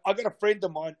 You know, I got a friend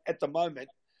of mine at the moment.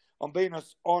 I'm being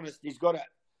honest. He's got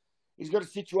a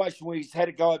situation where he's had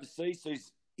to go overseas, so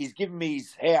he's given me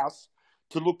his house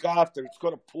to look after. It's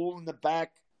got a pool in the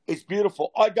back. It's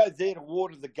beautiful. I go there to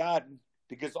water the garden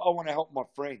because I want to help my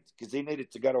friend, because he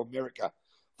needed to go to America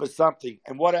for something.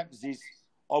 And what happens is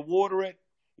I water it.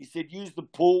 He said, use the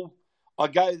pool. I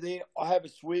go there. I have a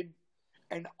swim.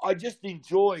 And I just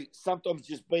enjoy sometimes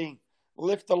just being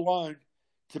left alone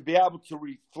to be able to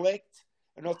reflect.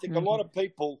 And I think a lot of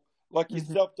people, like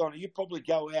yourself, Donna, you probably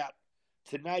go out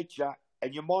to nature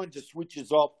and your mind just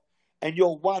switches off and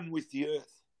you're one with the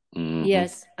earth.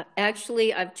 Yes.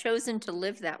 Actually, I've chosen to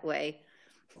live that way.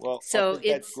 Well, so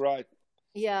that's great.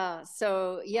 Yeah.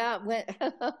 So yeah, when,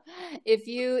 if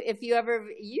you ever,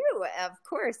 of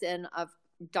course, and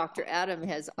Dr. Adam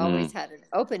has always had an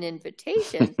open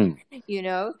invitation, you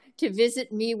know, to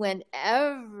visit me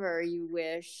whenever you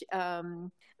wish.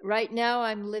 Right now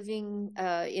I'm living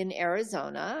in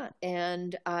Arizona,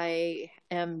 and I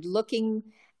am looking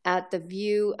at the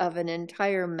view of an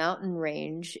entire mountain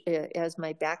range as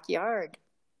my backyard.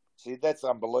 See, that's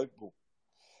unbelievable.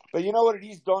 But you know what it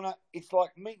is, Donna? It's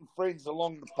like meeting friends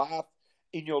along the path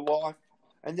in your life.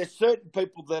 And there's certain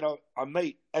people that I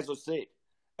meet, as I said,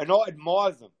 and I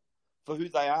admire them for who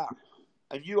they are.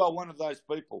 And you are one of those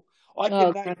people. I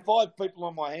can name 5 people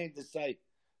on my hand to say,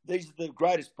 these are the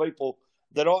greatest people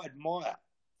that I admire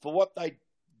for what they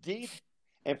did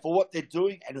and for what they're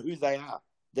doing and who they are.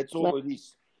 That's all it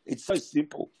is. It's so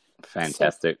simple.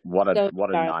 Fantastic. What a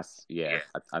nice,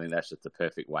 I think that's just the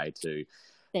perfect way to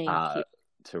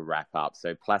wrap up.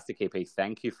 So Plastic EP,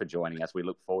 thank you for joining us. We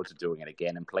look forward to doing it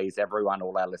again. And please, everyone,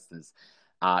 all our listeners,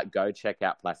 go check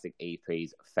out Plastic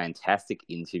EP's fantastic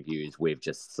interviews with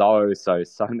just so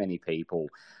many people.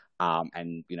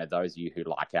 And, you know, those of you who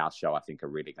like our show, I think are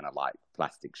really going to like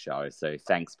Plastic's show. So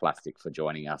thanks, Plastic, for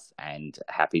joining us, and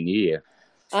Happy New Year.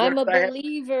 I'm a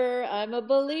believer. I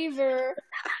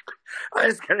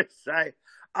was going to say,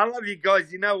 I love you guys.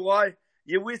 You know why?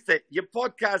 You're with it. Your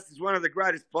podcast is one of the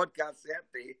greatest podcasts out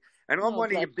there. And I'm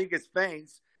one of your biggest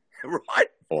fans. Right?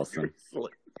 Awesome.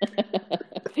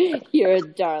 You're a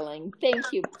darling.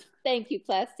 Thank you. Thank you,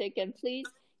 Plastic. And please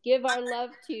give our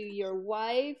love to your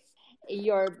wife,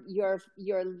 your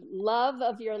love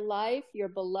of your life, your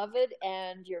beloved,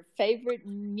 and your favorite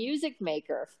music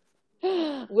maker.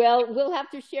 Well, we'll have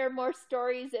to share more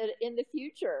stories in the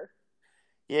future.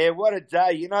 Yeah, what a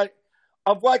day. You know,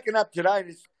 I've woken up today and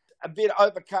it's a bit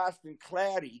overcast and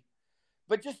cloudy.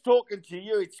 But just talking to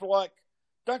you, it's like,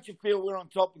 don't you feel we're on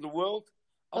top of the world?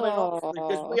 I mean, honestly,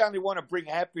 because we only want to bring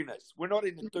happiness. We're not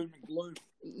in the doom and gloom.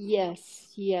 Yes.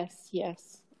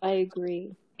 I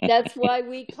agree. That's why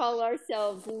we call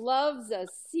ourselves Love's a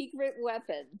Secret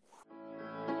Weapon.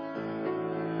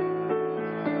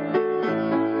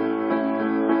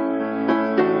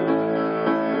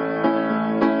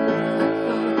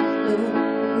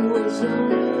 Was